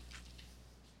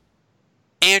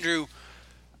 Andrew,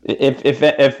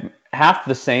 if half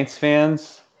the Saints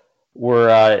fans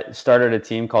were started a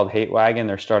team called Hate Wagon,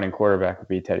 their starting quarterback would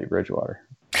be Teddy Bridgewater.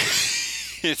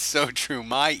 It's so true.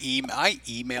 My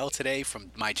email today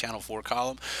from my Channel 4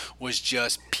 column was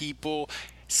just people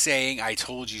saying I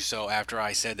told you so after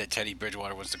I said that Teddy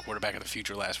Bridgewater was the quarterback of the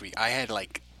future last week. I had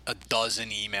like a dozen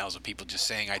emails of people just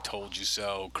saying I told you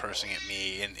so, cursing at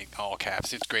me in all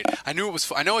caps. It's great. I know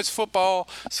it's football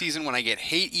season when I get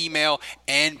hate email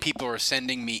and people are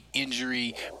sending me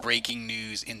injury breaking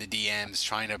news in the DMs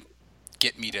trying to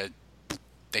get me to.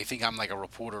 They think I'm like a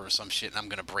reporter or some shit, and I'm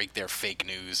going to break their fake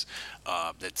news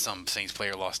that some Saints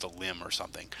player lost a limb or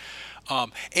something.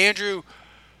 Andrew,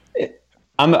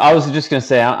 I was just going to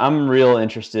say I'm real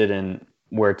interested in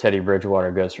where Teddy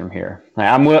Bridgewater goes from here. Like,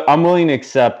 I'm willing to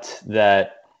accept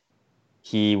that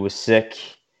he was sick,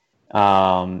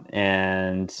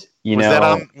 and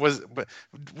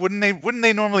wouldn't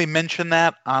they normally mention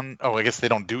that on? Oh, I guess they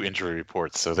don't do injury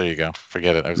reports, so there you go.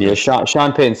 Forget it. Yeah,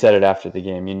 Sean Payton said it after the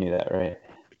game. You knew that, right?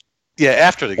 Yeah,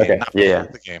 after the game, okay. not before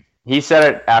the game. He said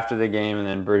it after the game, and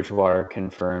then Bridgewater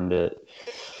confirmed it.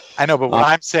 I know, but what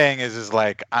I'm saying is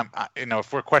like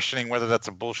if we're questioning whether that's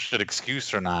a bullshit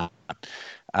excuse or not,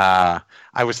 I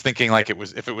was thinking like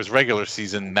if it was regular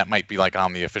season, that might be like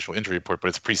on the official injury report, but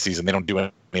it's preseason. They don't do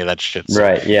any of that shit. So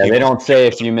right? Yeah, they don't say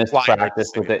if you missed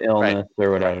practice with the illness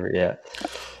or whatever. Yeah.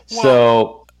 Well,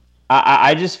 so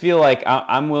I just feel like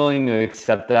I'm willing to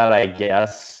accept that, I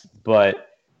guess, but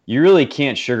you really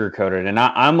can't sugarcoat it. And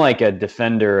I'm like a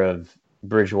defender of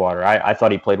Bridgewater. I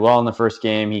thought he played well in the first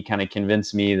game. He kind of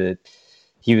convinced me that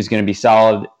he was going to be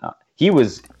solid. You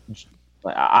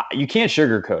can't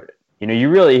sugarcoat it.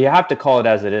 You have to call it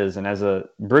as it is. And as a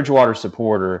Bridgewater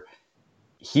supporter,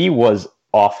 he was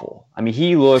awful. I mean,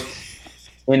 he looked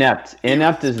inept.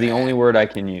 Inept is the only word I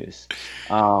can use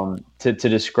to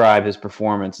describe his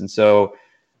performance. And so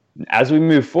as we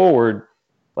move forward,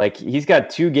 like he's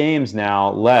got 2 games now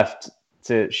left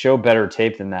to show better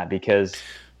tape than that because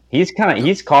he's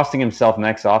costing himself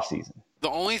next offseason. The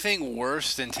only thing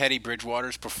worse than Teddy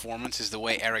Bridgewater's performance is the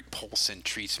way Eric Polson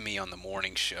treats me on the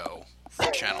morning show for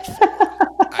Channel 4.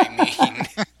 I mean,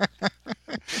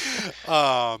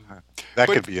 that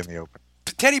could be in the open.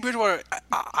 Teddy Bridgewater,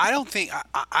 I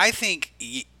think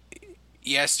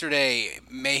yesterday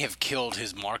may have killed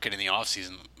his market in the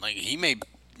offseason. Like he may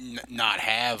not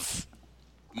have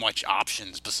much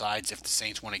options besides if the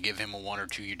Saints want to give him a 1 or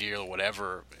 2 year deal or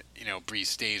whatever. Breeze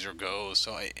stays or goes.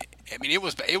 So I mean, it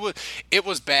was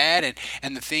bad,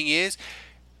 and the thing is,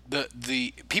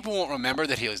 the people won't remember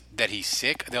that he's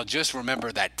sick. They'll just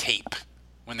remember that tape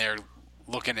when they're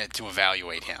looking to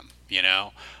evaluate him.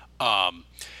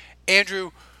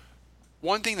 Andrew,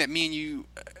 one thing that me and you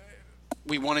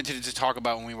we wanted to talk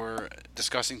about when we were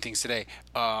discussing things today,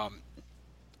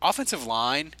 offensive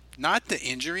line, not the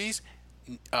injuries.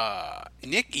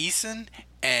 Nick Eason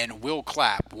and Will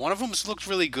Clapp. One of them's looked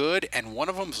really good, and one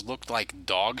of them's looked like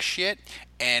dog shit.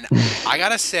 And I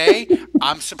gotta say,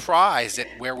 I'm surprised at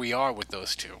where we are with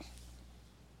those two.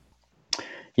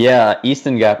 Yeah,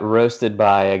 Easton got roasted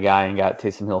by a guy and got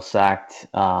Taysom Hill sacked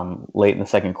late in the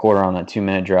second quarter on that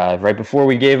 2-minute drive, right before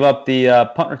we gave up the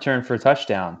punt return for a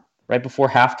touchdown, right before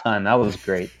halftime. That was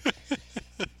great.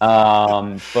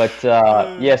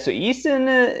 So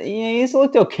Easton, he's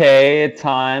looked okay at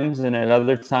times, and at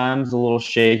other times a little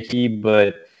shaky.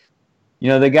 But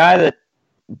the guy that,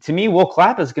 to me, Will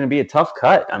Clapp is going to be a tough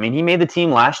cut. I mean, he made the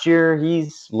team last year.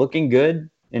 He's looking good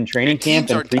in training camp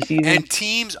and preseason. And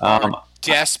teams are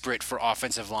desperate for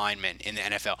offensive linemen in the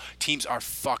NFL. Teams are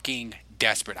fucking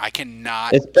desperate. I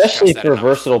cannot, especially for a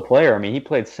versatile player. I mean, he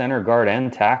played center, guard,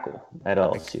 and tackle at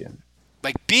LSU.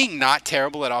 Like, being not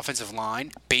terrible at offensive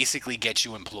line basically gets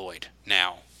you employed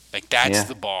now. Like, that's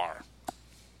the bar.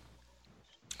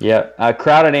 Yeah,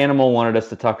 Crowded Animal wanted us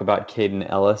to talk about Caden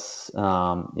Ellis.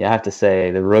 I have to say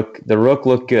the Rook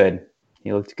looked good.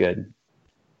 He looked good.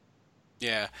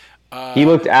 Yeah, he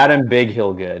looked Adam Big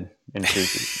Hill good in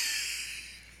preseason.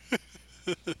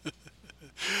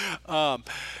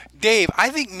 Dave, I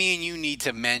think me and you need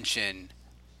to mention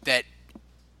that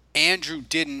Andrew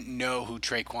didn't know who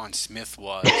Traquan Smith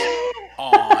was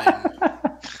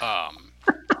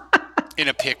in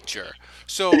a picture.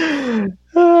 So,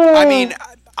 I mean,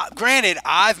 granted,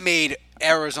 I've made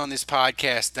errors on this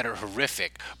podcast that are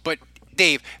horrific, but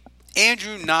Dave,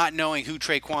 Andrew not knowing who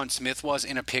Traquan Smith was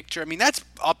in a picture, I mean, that's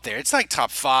up there. It's like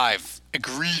top 5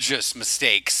 egregious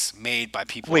mistakes made by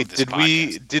people. Wait, of this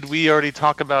podcast. did we already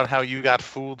talk about how you got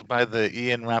fooled by the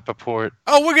Ian Rappaport?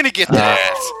 Oh, we're gonna get to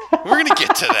that. We're gonna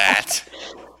get to that.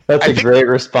 That's a great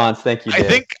response. Thank you,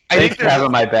 Dave. I think for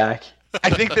having my back. I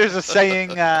think there's a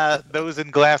saying: "Those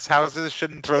in glass houses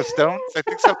shouldn't throw stones." I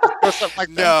think something like that.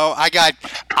 No,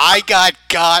 I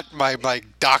got my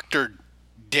Dr.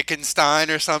 Dickenstein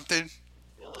or something.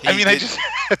 I just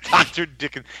Dr.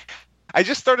 Dickens. I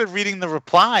just started reading the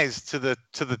replies to the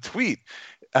tweet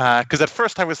because at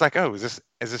first I was like, "Oh, is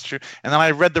this true?" And then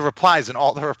I read the replies, and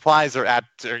all the replies are at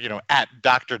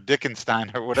Dr.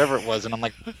 Dickenstein or whatever it was, and I'm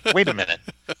like, "Wait a minute."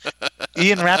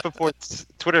 Ian Rappaport's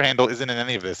Twitter handle isn't in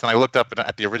any of this, and I looked up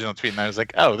at the original tweet, and I was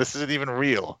like, "Oh, this isn't even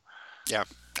real." Yeah,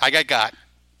 I got.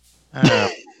 Oh,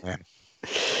 man.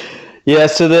 Yeah.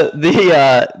 So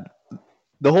the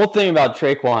whole thing about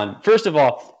Traquan. First of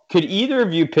all, could either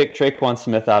of you pick Traquan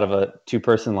Smith out of a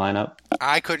 2-person lineup?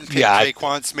 I couldn't pick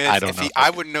Traquan Smith. I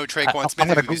wouldn't know Traquan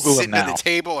Smith if he was sitting at the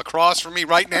table across from me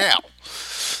right now.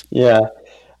 Yeah.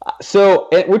 So,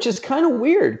 which is kind of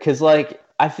weird because,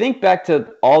 I think back to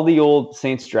all the old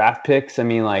Saints draft picks. I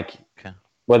mean,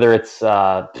 whether it's,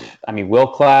 Will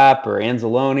Clapp or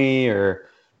Anzalone or,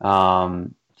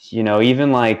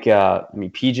 even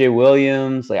PJ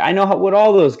Williams. I know what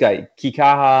all those guys,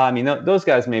 Kikaha. I mean, those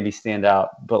guys maybe stand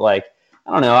out, but I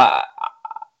don't know.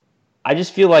 I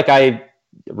just feel like I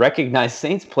recognize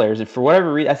Saints players, and for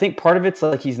whatever reason, I think part of it's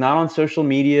he's not on social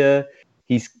media.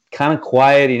 He's kind of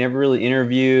quiet. He never really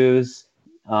interviews.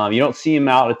 You don't see him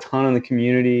out a ton in the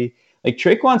community.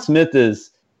 Traquan Smith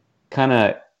is kind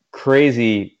of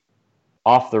crazy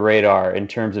off the radar in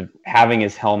terms of having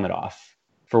his helmet off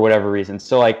for whatever reason.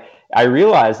 So I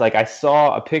realized I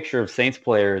saw a picture of Saints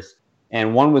players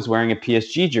and one was wearing a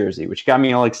PSG jersey, which got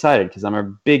me all excited because I'm a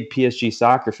big PSG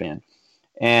soccer fan.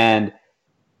 And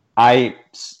I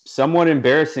somewhat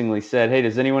embarrassingly said, "Hey,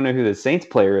 does anyone know who the Saints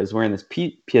player is wearing this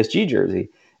PSG jersey?"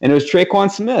 And it was Traquan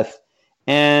Smith.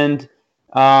 And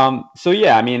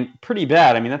pretty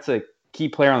bad. I mean, that's a key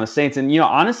player on the Saints. And,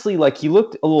 honestly, he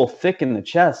looked a little thick in the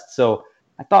chest. So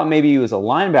I thought maybe he was a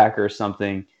linebacker or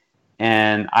something.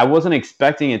 And I wasn't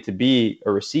expecting it to be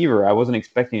a receiver. I wasn't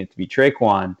expecting it to be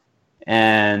Traquan.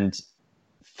 And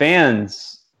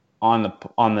fans on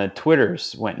the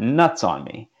Twitters went nuts on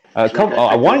me.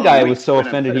 One guy was so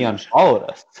offended he unfollowed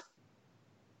us.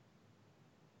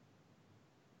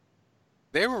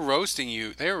 They were roasting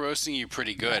you. They were roasting you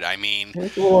pretty good. I mean,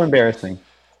 it's a little embarrassing.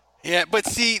 Yeah, but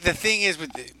see, the thing is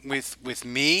with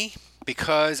me,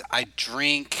 because I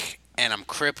drink and I'm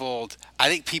crippled, I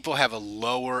think people have a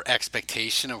lower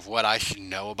expectation of what I should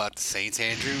know about the Saints,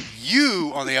 Andrew.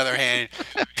 You, on the other hand,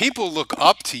 people look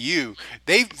up to you.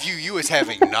 They view you as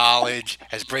having knowledge,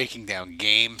 as breaking down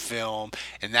game film,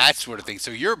 and that sort of thing.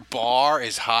 So your bar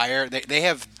is higher. They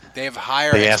have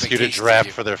higher expectations. They ask you to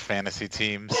draft for their fantasy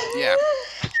teams. Yeah.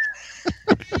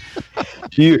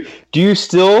 Do you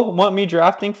still want me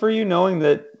drafting for you, knowing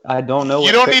that I don't know?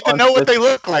 You don't need to know what they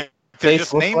look like. They're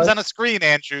just names on a screen,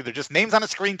 Andrew. They're just names on a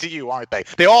screen to you, aren't they?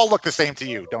 They all look the same to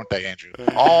you, don't they, Andrew?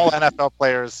 All NFL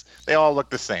players, they all look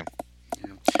the same.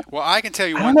 Well, I can tell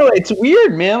you one. I don't know. It's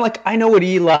weird, man. I know what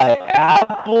Eli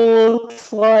Apple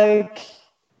looks like,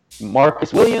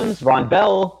 Marcus Williams, Ron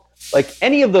Bell,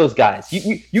 any of those guys.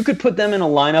 You could put them in a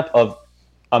lineup of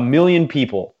 1,000,000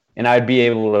 people, and I'd be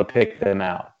able to pick them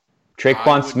out.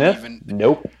 Traquan Smith?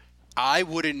 Nope. I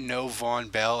wouldn't know Von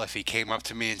Bell if he came up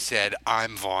to me and said,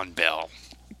 "I'm Von Bell."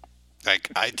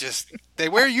 Like, they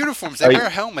wear uniforms, they wear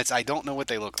helmets. I don't know what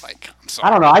they look like. I'm sorry.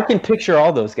 I don't know. I can picture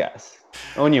all those guys.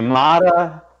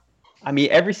 Onyemata. I mean,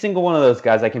 every single one of those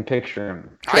guys, I can picture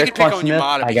him. I can pick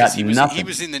Onyemata because he nothing.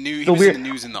 was in the news. He was in the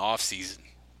news in the off season,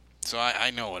 so I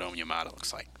know what Onyemata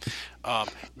looks like.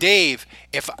 Dave,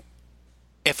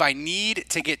 if I need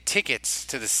to get tickets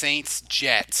to the Saints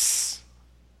Jets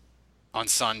on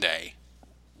Sunday,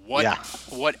 what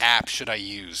app should I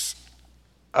use?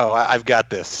 Oh, I've got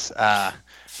this.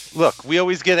 Look, we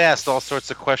always get asked all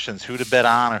sorts of questions: who to bet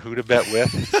on or who to bet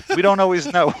with. We don't always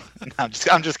know. No, I'm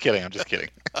just kidding. Just kidding.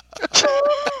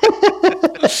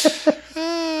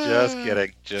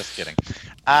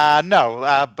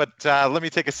 But let me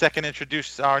take a second to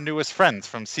introduce our newest friends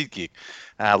from SeatGeek.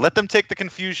 Let them take the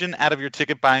confusion out of your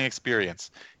ticket buying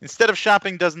experience. Instead of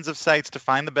shopping dozens of sites to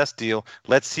find the best deal,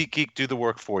 let SeatGeek do the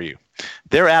work for you.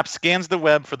 Their app scans the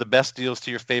web for the best deals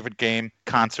to your favorite game,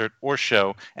 concert, or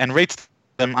show and rates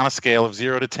them on a scale of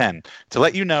 0 to 10 to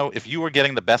let you know if you are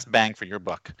getting the best bang for your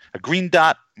buck. A green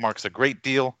dot marks a great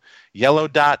deal, yellow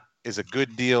dot is a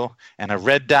good deal, and a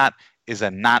red dot is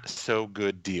a not so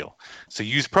good deal. So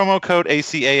use promo code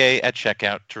ACAA at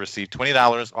checkout to receive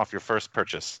 $20 off your first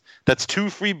purchase. That's 2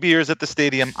 free beers at the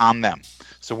stadium on them.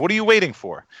 So what are you waiting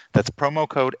for? That's promo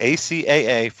code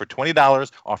ACAA for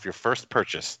 $20 off your first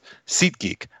purchase.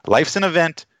 SeatGeek, life's an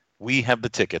event. We have the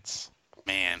tickets.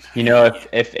 Man. You know,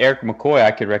 if Eric McCoy, I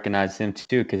could recognize him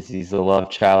too because he's the love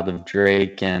child of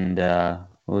Drake and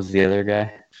what was the other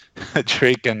guy?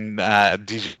 Drake and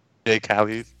DJ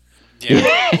Khaled.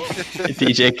 Yeah.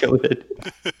 DJ Khaled.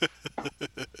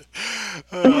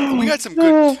 We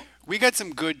got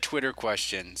some good Twitter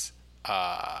questions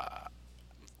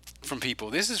from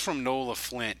people. This is from Nola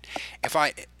Flint.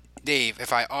 Dave,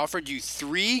 if I offered you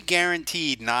 3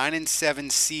 guaranteed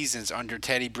 9-7 seasons under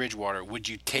Teddy Bridgewater, would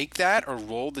you take that or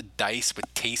roll the dice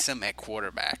with Taysom at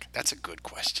quarterback? That's a good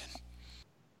question.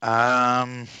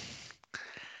 Wait,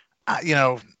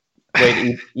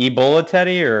 Ebola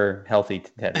Teddy or healthy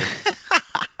Teddy?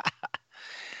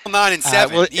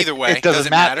 9-7. Either way, it doesn't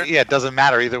matter. Yeah, it doesn't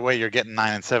matter either way. You're getting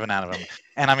 9-7 out of him.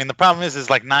 And I mean, the problem is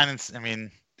like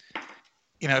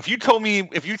if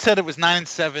you said it was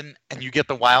 9-7 and you get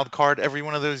the wild card every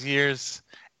one of those years,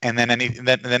 and then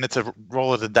then it's a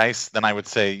roll of the dice, then I would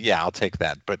say, yeah, I'll take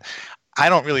that. But I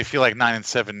don't really feel like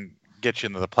 9-7 gets you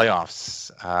into the playoffs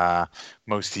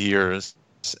most years,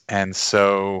 and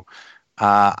so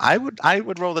I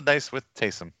would roll the dice with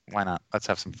Taysom. Why not? Let's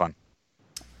have some fun.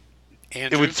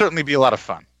 Andrew? It would certainly be a lot of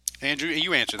fun. Andrew,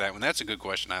 you answer that one. That's a good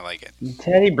question. I like it.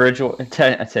 Teddy Bridgewater.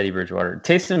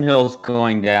 Taysom Hill's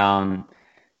going down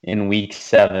in week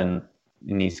 7,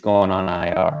 and he's going on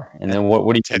IR. And then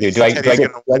what do you do? Do I get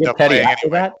Teddy after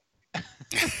that?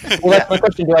 Well, that's my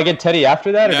question. Do I get Teddy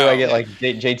after that, or do I get like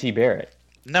JT Barrett?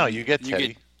 No, you get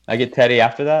Teddy. I get Teddy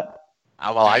after that.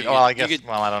 I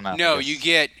don't know. No, you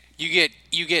get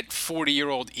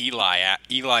 40-year-old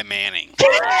Eli Manning.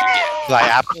 Eli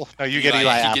Apple? No, you get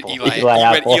Eli Apple.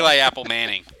 Eli Apple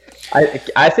Manning.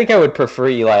 I think I would prefer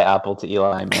Eli Apple to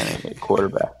Eli Manning at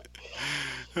quarterback.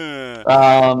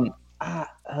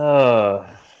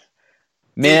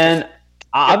 Man,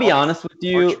 I'll be honest with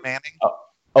you.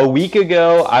 A week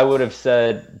ago, I would have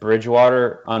said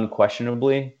Bridgewater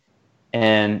unquestionably,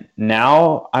 and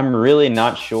now I'm really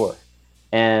not sure.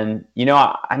 And,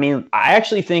 I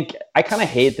actually think I kind of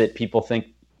hate that people think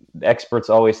experts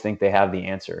always think they have the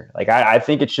answer. Like, I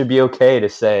think it should be okay to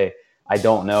say, I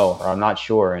don't know, or I'm not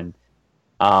sure. And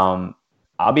I'll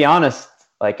be honest,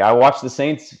 like, I watch the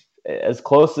Saints as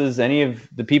close as any of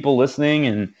the people listening,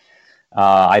 and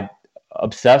I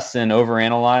obsess and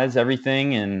overanalyze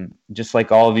everything, and just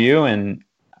like all of you, and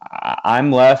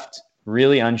I'm left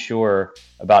really unsure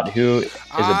about who is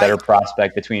a better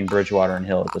prospect between Bridgewater and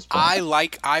Hill at this point.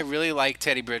 I really like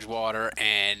Teddy Bridgewater,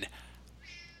 and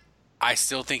I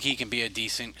still think he can be a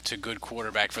decent to good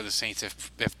quarterback for the Saints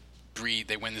if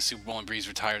they win the Super Bowl and Breeze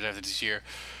retires after this year.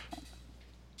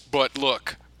 But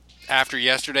look, after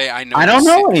yesterday, I don't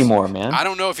know anymore, man. I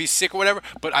don't know if he's sick or whatever,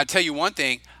 but I'll tell you one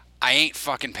thing, I ain't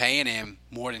fucking paying him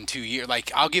more than 2 years.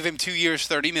 Like, I'll give him 2 years,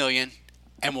 $30 million,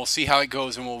 and we'll see how it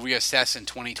goes, and we'll reassess in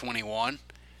 2021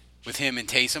 with him and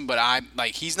Taysom. But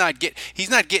he's not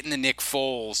getting the Nick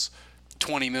Foles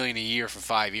 $20 million a year for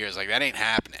 5 years. Like, that ain't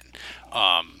happening.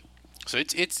 So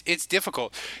it's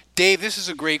difficult. Dave, this is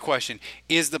a great question.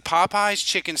 Is the Popeyes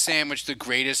chicken sandwich the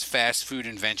greatest fast food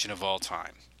invention of all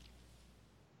time?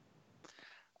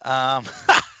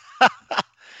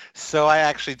 So I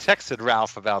actually texted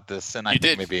Ralph about this, and I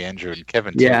think maybe Andrew and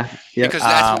Kevin too. Yeah. Because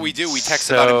that's what we do. We text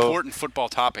about important football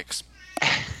topics.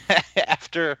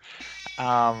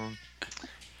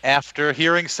 After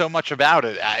hearing so much about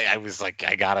it, I was like,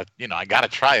 I gotta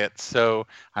try it. So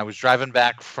I was driving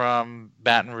back from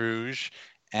Baton Rouge,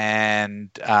 and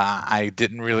I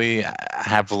didn't really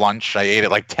have lunch. I ate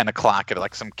at like 10 o'clock at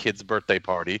like some kid's birthday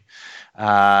party, so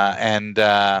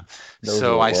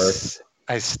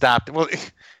I stopped. Well,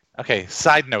 okay.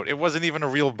 Side note: it wasn't even a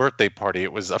real birthday party.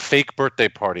 It was a fake birthday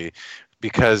party.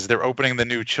 Because they're opening the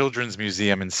new Children's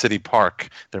Museum in City Park.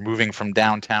 They're moving from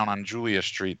downtown on Julia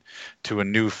Street to a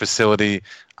new facility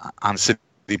on City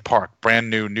Park.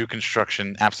 Brand new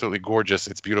construction, absolutely gorgeous.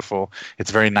 It's beautiful. It's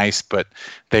very nice, but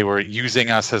they were using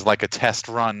us as like a test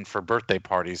run for birthday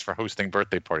parties, for hosting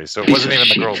birthday parties. So it wasn't even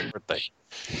the girl's birthday.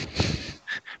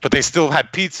 But they still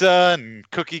had pizza and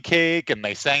cookie cake, and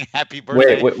they sang happy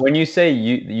birthday. Wait, when you say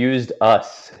you used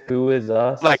us, who is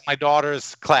us? Like my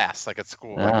daughter's class, like at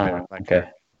school. Okay.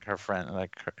 Her friend,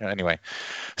 anyway.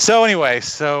 So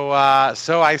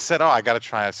I said, I got to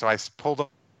try it. So I pulled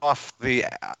off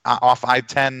off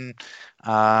I-10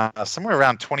 somewhere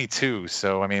around 22.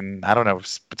 So I mean, I don't know,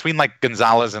 between like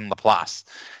Gonzales and Laplace,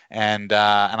 and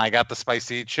I got the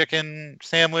spicy chicken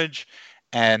sandwich.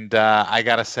 And I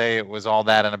gotta say, it was all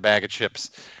that and a bag of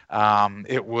chips.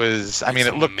 It was. I mean,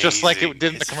 it looked just like it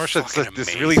did in the commercial. It's like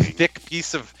this really thick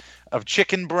piece of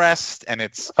chicken breast, and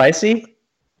it's spicy.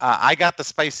 I got the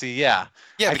spicy, yeah.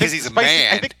 Yeah, because he's a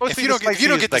man. I think if you don't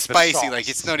get the like spicy, like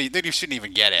it's not. Then you shouldn't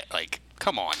even get it. Like,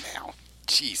 come on now,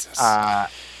 Jesus.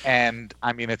 And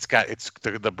I mean,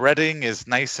 the breading is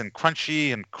nice and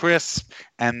crunchy and crisp,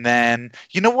 and then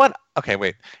you know what? Okay,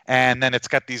 wait. And then it's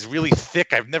got these really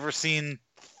thick. I've never seen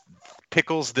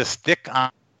pickles this thick on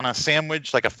a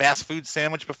sandwich, like a fast food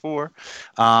sandwich before.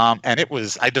 And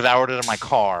I devoured it in my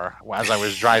car as I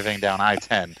was driving down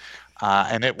I-10.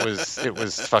 And it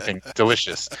was fucking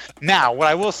delicious. Now, what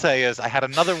I will say is I had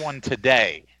another one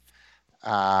today.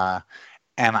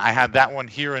 And I had that one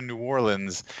here in New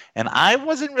Orleans, and I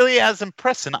wasn't really as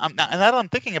impressed. And now that I'm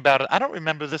thinking about it, I don't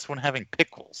remember this one having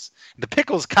pickles. The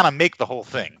pickles kind of make the whole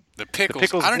thing. The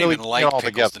pickles I don't really even like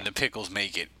pickles, and the pickles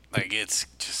make it. Like, it's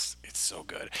so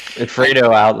good.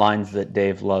 Fredo outlines that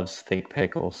Dave loves thick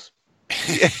pickles.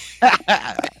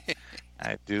 I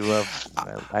do love.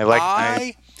 I like.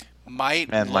 I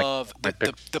might love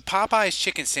the Popeyes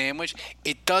chicken sandwich.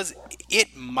 It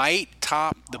might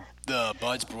top the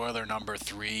Bud's Broiler number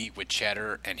 3 with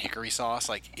cheddar and hickory sauce.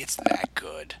 Like, it's that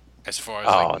good as far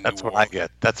as that's what I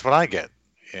get. That's what I get.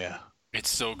 Yeah. It's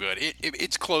so good.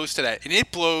 It's close to that, and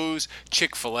it blows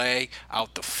Chick-fil-A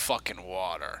out the fucking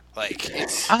water. Like,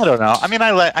 it's. I don't know.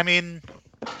 I mean,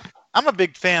 I'm a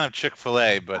big fan of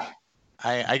Chick-fil-A, but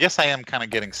I guess I am kind of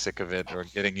getting sick of it or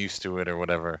getting used to it or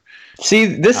whatever. See,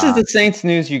 this is the Saints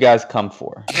news you guys come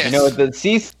for. Yes. You know, the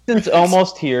season's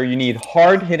almost here. You need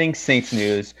hard-hitting Saints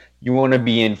news. You want to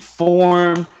be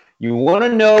informed. You want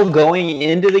to know going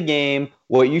into the game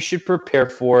what you should prepare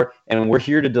for, and we're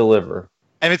here to deliver.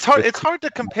 And it's hard. It's hard to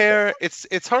compare.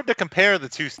 It's hard to compare the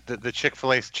two, the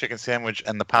Chick-fil-A chicken sandwich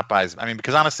and the Popeyes. I mean,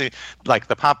 because honestly, like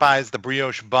the Popeyes, the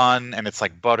brioche bun, and it's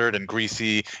like buttered and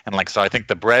greasy, and like so. I think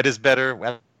the bread is better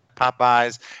at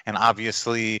Popeyes, and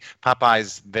obviously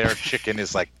Popeyes, their chicken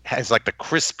has like the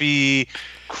crispy,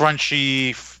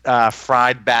 crunchy,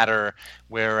 fried batter,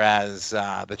 whereas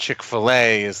the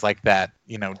Chick-fil-A is like that,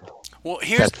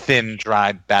 that thin,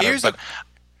 dried batter. But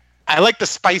I like the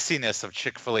spiciness of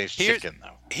Chick-fil-A's chicken, though.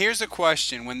 Here's a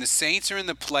question. When the Saints are in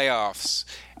the playoffs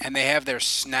and they have their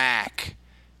snack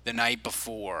the night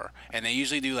before, and they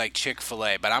usually do like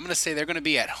Chick-fil-A, but I'm going to say they're going to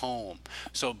be at home.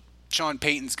 So Sean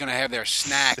Payton's going to have their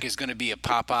snack is going to be a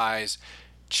Popeyes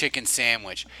chicken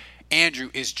sandwich. Andrew,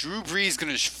 is Drew Brees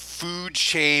going to food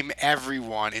shame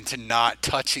everyone into not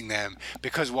touching them?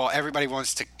 Because while everybody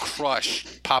wants to crush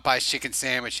Popeye's chicken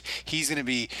sandwich, he's going to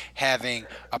be having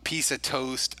a piece of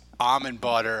toast, almond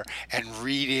butter, and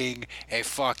reading a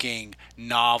fucking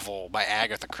novel by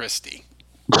Agatha Christie.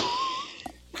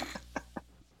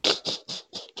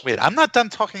 Wait, I'm not done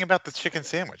talking about the chicken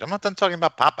sandwich. I'm not done talking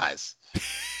about Popeyes.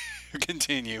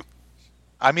 Continue.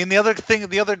 I mean, the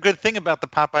other good thing about the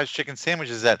Popeyes chicken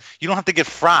sandwich is that you don't have to get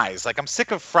fries. Like, I'm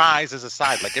sick of fries as a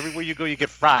side. Like, everywhere you go, you get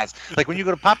fries. Like, when you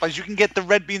go to Popeyes, you can get the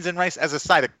red beans and rice as a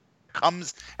side. It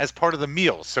comes as part of the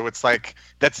meal. So it's like,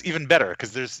 that's even better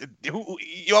because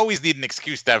you always need an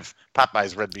excuse to have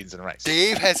Popeyes red beans and rice.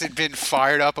 Dave hasn't been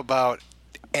fired up about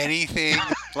anything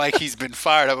like he's been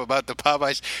fired up about the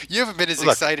Popeyes. You haven't been as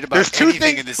excited about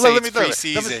anything in the Saints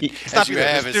preseason as you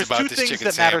have about this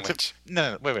chicken sandwich.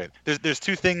 No, wait. There's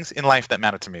two things in life that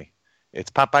matter to me. It's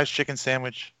Popeye's chicken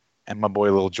sandwich and my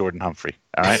boy Little Jordan Humphrey.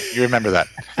 All right, you remember that.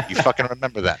 You fucking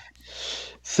remember that.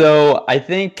 So I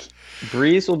think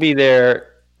Breeze will be there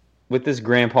with his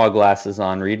grandpa glasses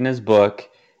on, reading his book,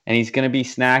 and he's going to be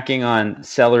snacking on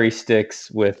celery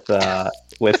sticks with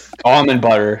almond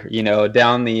butter,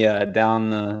 down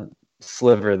the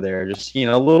sliver there. Just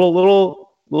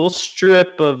little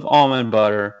strip of almond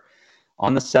butter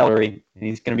on the celery, and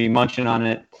he's going to be munching on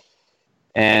it.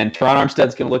 And Teron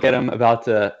Armstead's going to look at him, about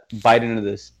to bite into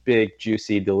this big,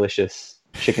 juicy, delicious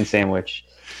chicken sandwich,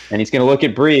 and he's going to look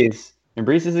at Breeze, and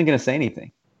Breeze isn't going to say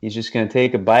anything. He's just going to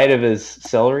take a bite of his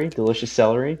celery, delicious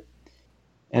celery,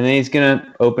 and then he's going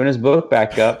to open his book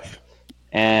back up,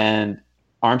 and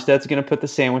Armstead's going to put the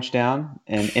sandwich down,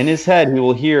 and in his head, he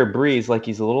will hear Breeze, like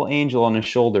he's a little angel on his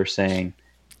shoulder, saying,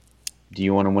 "Do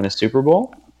you want to win a Super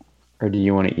Bowl, or do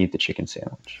you want to eat the chicken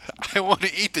sandwich?" I want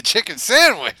to eat the chicken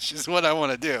sandwich is what I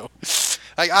want to do.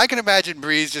 Like, I can imagine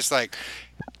Breeze just, like,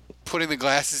 putting the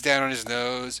glasses down on his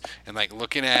nose and, like,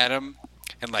 looking at him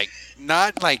and, like,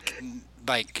 not, like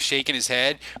shaking his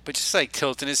head, but just like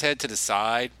tilting his head to the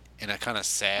side in a kind of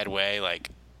sad way, like,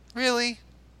 really?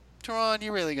 Teron,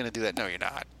 you're really going to do that? No, you're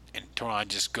not. And Teron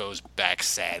just goes back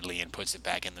sadly and puts it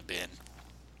back in the bin.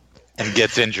 And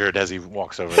gets injured as he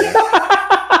walks over there.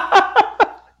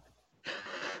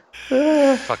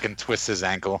 Fucking twists his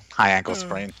ankle. High ankle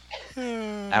sprain.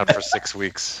 Out for 6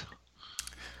 weeks.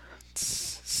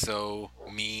 So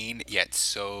mean, yet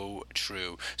so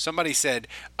true. Somebody said,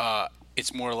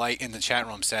 it's more like in the chat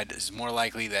room said it's more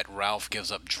likely that Ralph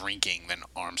gives up drinking than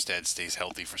Armstead stays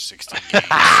healthy for 16 games.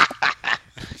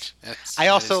 I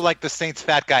also like the Saints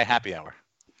Fat Guy Happy Hour.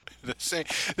 The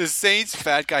Saints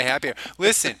Fat Guy Happy Hour.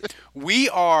 Listen, we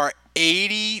are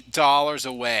 $80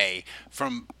 away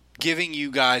from giving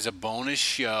you guys a bonus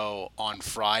show on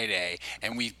Friday,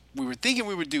 and we were thinking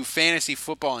we would do fantasy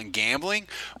football and gambling,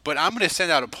 but I'm going to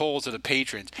send out a poll to the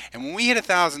patrons, and when we hit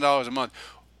 $1,000 a month,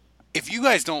 if you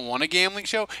guys don't want a gambling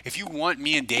show, if you want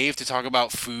me and Dave to talk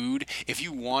about food, if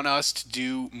you want us to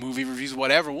do movie reviews,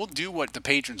 whatever, we'll do what the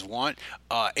patrons want.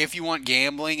 If you want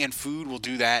gambling and food, we'll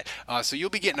do that. So you'll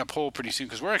be getting a poll pretty soon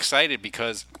because we're excited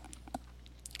because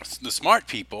the smart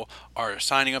people are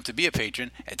signing up to be a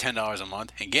patron at $10 a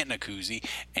month and getting a koozie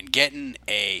and getting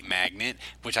a magnet,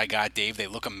 which I got, Dave. They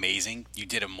look amazing. You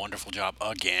did a wonderful job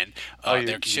again.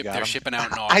 They're shipping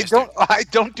out in August. I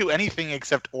don't do anything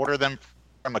except order them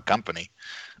from a company.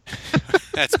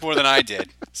 That's more than I did.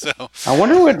 So I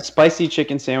wonder what spicy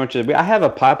chicken sandwiches. I have a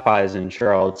Popeyes in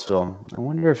Charlottesville. I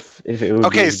wonder if it would.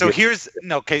 Okay, so here's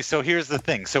the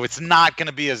thing. So it's not going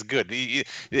to be as good.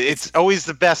 It's always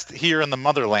the best here in the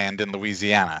motherland in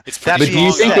Louisiana. But do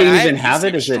you think they even have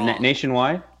it? Is it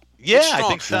nationwide? Yeah, I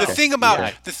think so. The thing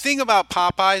about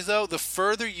Popeyes, though, the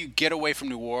further you get away from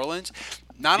New Orleans,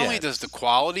 not only does the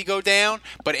quality go down,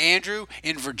 but Andrew,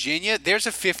 in Virginia, there's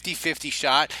a 50-50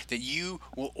 shot that you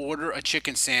will order a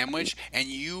chicken sandwich and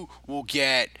you will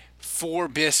get 4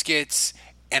 biscuits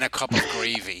and a cup of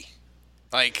gravy.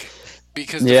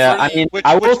 Because which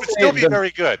would still be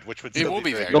very good.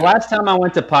 The last time I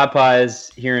went to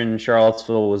Popeyes here in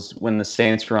Charlottesville was when the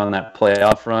Saints were on that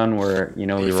playoff run where we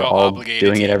were all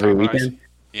doing it every weekend.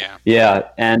 Yeah,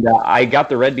 and I got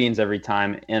the red beans every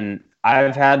time, and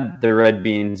I've had the red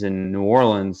beans in New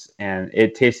Orleans, and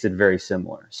it tasted very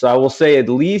similar. So I will say at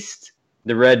least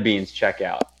the red beans check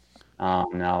out.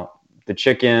 Now the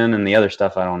chicken and the other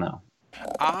stuff, I don't know.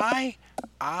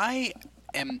 I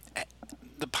am.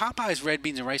 The Popeyes red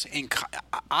beans and rice.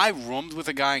 I roomed with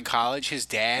a guy in college. His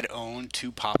dad owned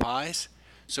 2 Popeyes,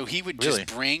 so he would just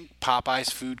bring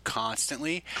Popeyes food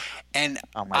constantly. And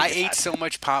I ate so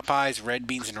much Popeyes red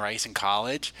beans and rice in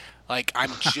college.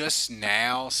 I'm just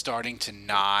now starting to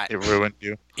not. It ruined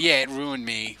you. Yeah, it ruined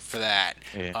me for that.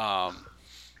 Yeah.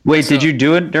 Wait, did you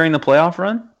do it during the playoff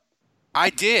run? I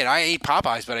did. I ate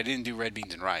Popeyes, but I didn't do red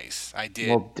beans and rice. I did.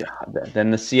 Well, then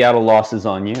the Seattle loss is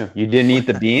on you. You didn't eat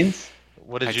the beans?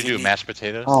 What did you do? Mashed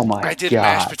potatoes? Oh my god! I did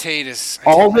mashed potatoes.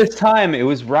 All this time, it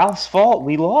was Ralph's fault.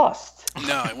 We lost.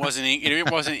 No, it wasn't. It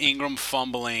wasn't Ingram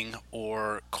fumbling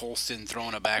or Colston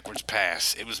throwing a backwards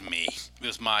pass. It was me. It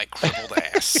was my crippled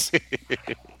ass.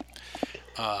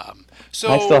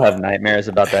 So I still have nightmares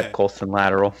about that Colston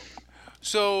lateral.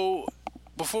 So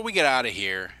before we get out of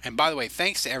here, and by the way,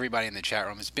 thanks to everybody in the chat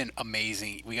room. It's been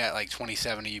amazing. We got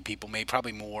 27 of you people, maybe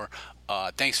probably more.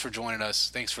 Thanks for joining us.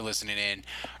 Thanks for listening in.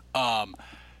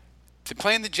 They're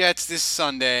playing the Jets this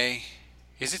Sunday.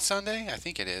 Is it Sunday? I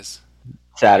think it is.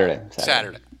 Saturday.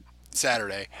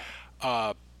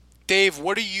 Dave,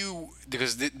 what are you?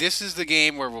 Because this is the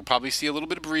game where we'll probably see a little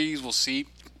bit of Breeze. We'll see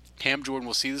Cam Jordan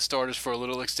will see the starters for a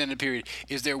little extended period.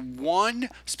 Is there one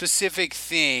specific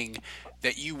thing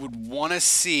that you would want to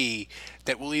see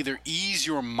that will either ease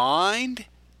your mind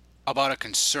about a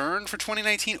concern for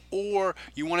 2019, or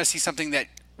you want to see something that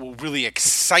will really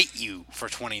excite you for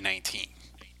 2019?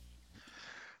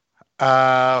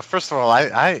 First of all,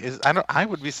 I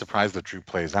would be surprised if Drew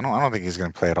plays. I don't think he's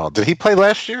going to play at all. Did he play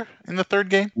last year in the third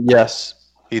game? Yes,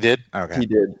 he did. Okay, he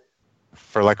did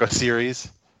for like a series.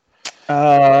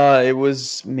 It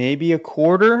was maybe a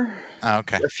quarter. Oh,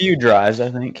 okay, a few drives, I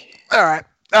think. All right.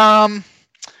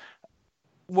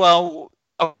 Well,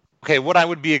 okay. What I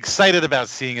would be excited about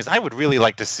seeing is I would really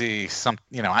like to see some.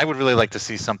 I would really like to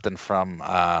see something from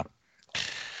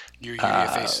your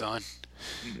UDFA son.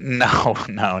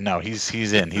 No.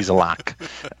 He's in. He's a lock.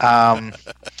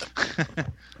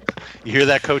 You hear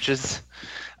that, coaches?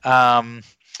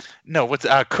 No, what's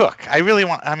Cook? I really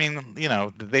want. I mean,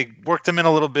 they worked him in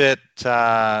a little bit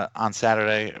on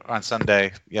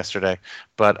Sunday, yesterday,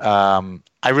 but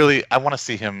I want to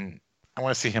see him. I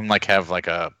want to see him have like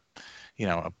a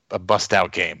bust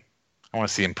out game. I want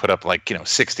to see him put up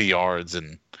 60 yards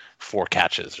and 4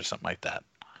 catches or something like that,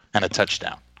 and a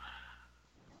touchdown.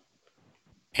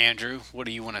 Andrew, what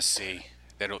do you want to see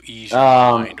that'll ease your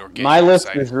mind or get my you list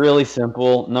excited? is really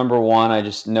simple. Number one, I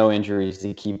just no injuries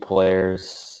to key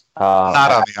players.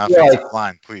 Not on the offensive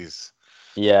line, please.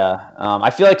 Yeah, I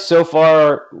feel like so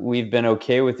far we've been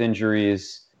okay with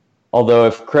injuries. Although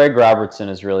if Craig Robertson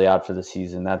is really out for the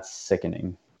season, that's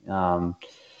sickening.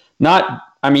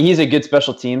 He's a good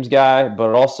special teams guy,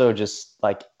 but also just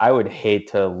I would hate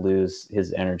to lose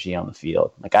his energy on the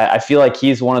field. I feel like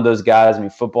he's one of those guys.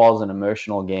 Football is an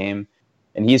emotional game,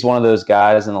 and he's one of those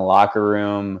guys in the locker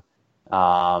room,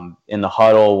 in the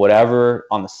huddle, whatever,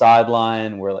 on the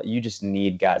sideline, where you just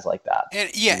need guys like that.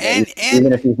 And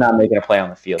even if he's not making a play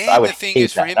on the field, and I would the thing hate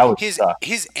is for that. him, That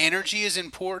his energy is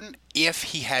important if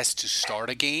he has to start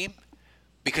a game,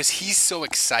 because he's so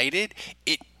excited.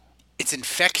 It's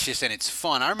infectious and it's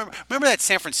fun. I remember that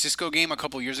San Francisco game a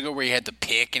couple years ago where he had the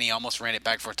pick and he almost ran it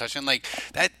back for a touchdown.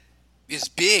 That is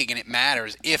big, and it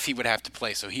matters if he would have to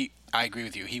play. So I agree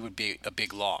with you. He would be a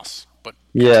big loss. But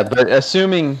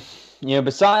assuming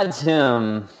besides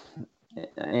him,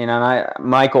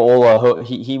 Michael Ola,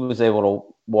 he was able to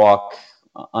walk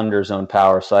under his own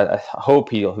power, so I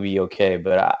hope he'll be okay.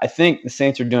 But I think the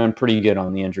Saints are doing pretty good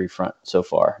on the injury front so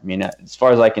far. As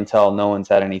far as I can tell, no one's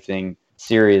had anything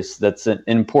serious that's an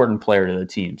important player to the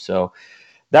team. So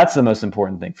that's the most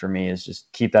important thing for me, is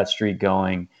just keep that streak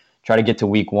going, try to get to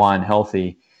week 1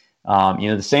 healthy.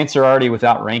 The Saints are already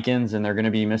without Rankins, and they're going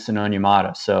to be missing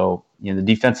Onyemata. So, the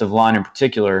defensive line in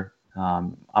particular,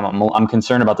 I'm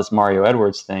concerned about this Mario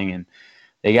Edwards thing, and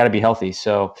they got to be healthy.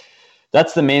 So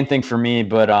that's the main thing for me.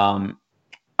 But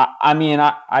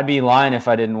I'd be lying if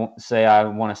I didn't say I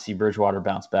want to see Bridgewater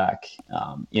bounce back.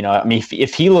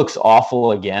 If he looks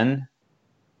awful again,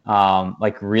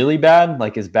 really bad,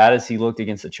 as bad as he looked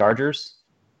against the Chargers,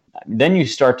 then you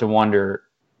start to wonder,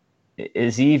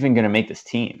 is he even going to make this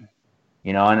team?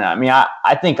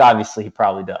 I think obviously he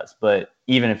probably does, but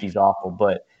even if he's awful,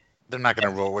 but they're not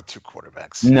going to roll with 2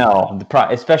 quarterbacks. No,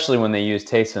 especially when they use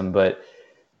Taysom. But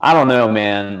I don't know,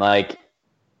 man.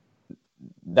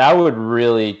 That would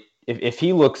really, if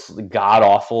he looks god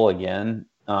awful again,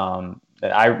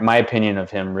 my opinion of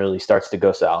him really starts to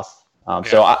go south.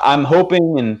 So I'm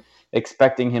hoping and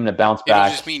expecting him to bounce back.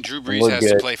 It'll just mean Drew Brees has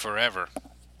to play forever.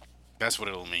 That's what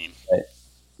it'll mean. Right.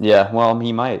 Yeah, well,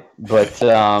 he might. But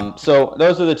so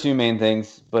those are the 2 main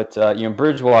things. But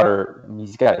Bridgewater,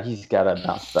 he's got to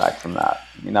bounce back from that.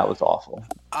 That was awful.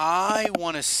 I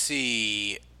want to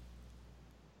see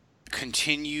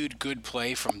continued good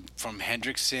play from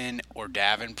Hendrickson or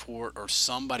Davenport or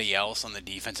somebody else on the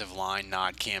defensive line,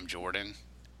 not Cam Jordan,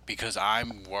 because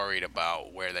I'm worried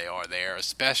about where they are there,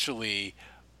 especially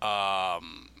with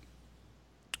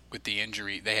the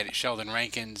injury. They had Sheldon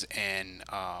Rankins and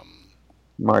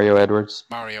Mario Edwards.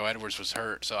 Mario Edwards was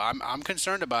hurt, so I'm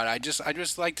concerned about it. I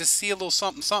just like to see a little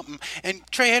something. And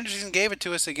Trey Hendrickson gave it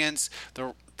to us against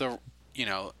the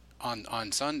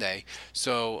on Sunday.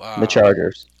 So the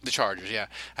Chargers. The Chargers, yeah.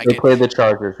 They played the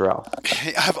Chargers, Ralph.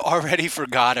 I've already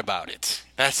forgot about it.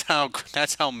 That's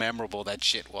how memorable that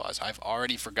shit was. I've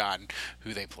already forgotten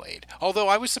who they played. Although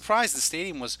I was surprised the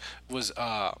stadium was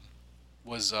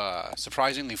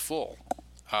surprisingly full.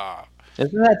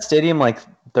 Isn't that stadium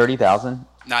 30,000.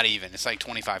 Not even. It's like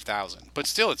 25,000. But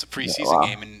still, it's a preseason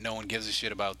game, and no one gives a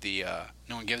shit about the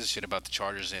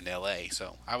Chargers in LA.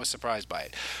 So I was surprised by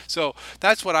it. So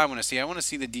that's what I want to see. I want to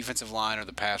see the defensive line or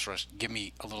the pass rush give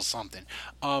me a little something.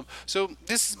 So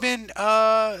this has been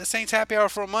Saints Happy Hour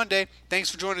for a Monday. Thanks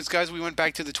for joining us, guys. We went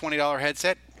back to the $20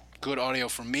 headset. Good audio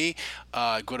from me.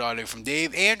 Good audio from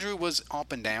Dave. Andrew was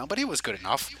up and down, but he was good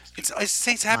enough. It's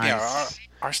Saints Happy Hour.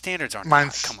 Our standards aren't high.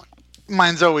 Come on.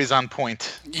 Mine's always on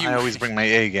point. I always bring my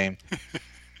A game.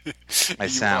 My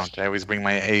sound. I always bring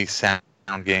my A sound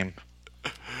game.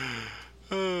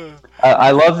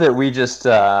 I love that we just,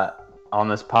 on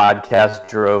this podcast,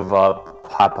 drove up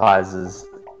Popeyes'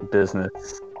 business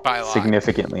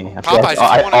significantly.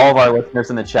 All of our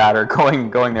listeners in the chat are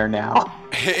going there now.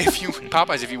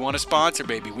 Popeyes, if you want to sponsor,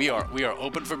 baby, we are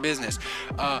open for business.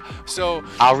 So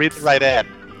I'll read the right ad.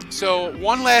 So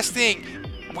one last thing.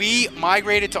 We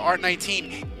migrated to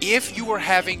Art19. If you are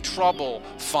having trouble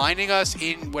finding us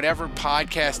in whatever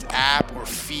podcast app or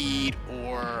feed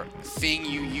or thing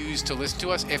you use to listen to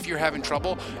us, if you're having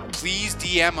trouble, please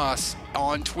DM us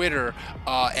on Twitter,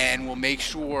 and we'll make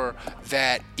sure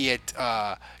that it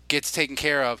gets taken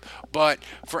care of. But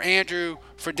for Andrew,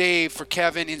 for Dave, for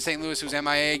Kevin in St. Louis, who's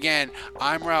MIA again,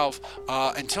 I'm Ralph.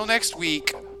 Until next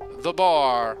week, the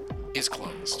bar is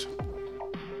closed.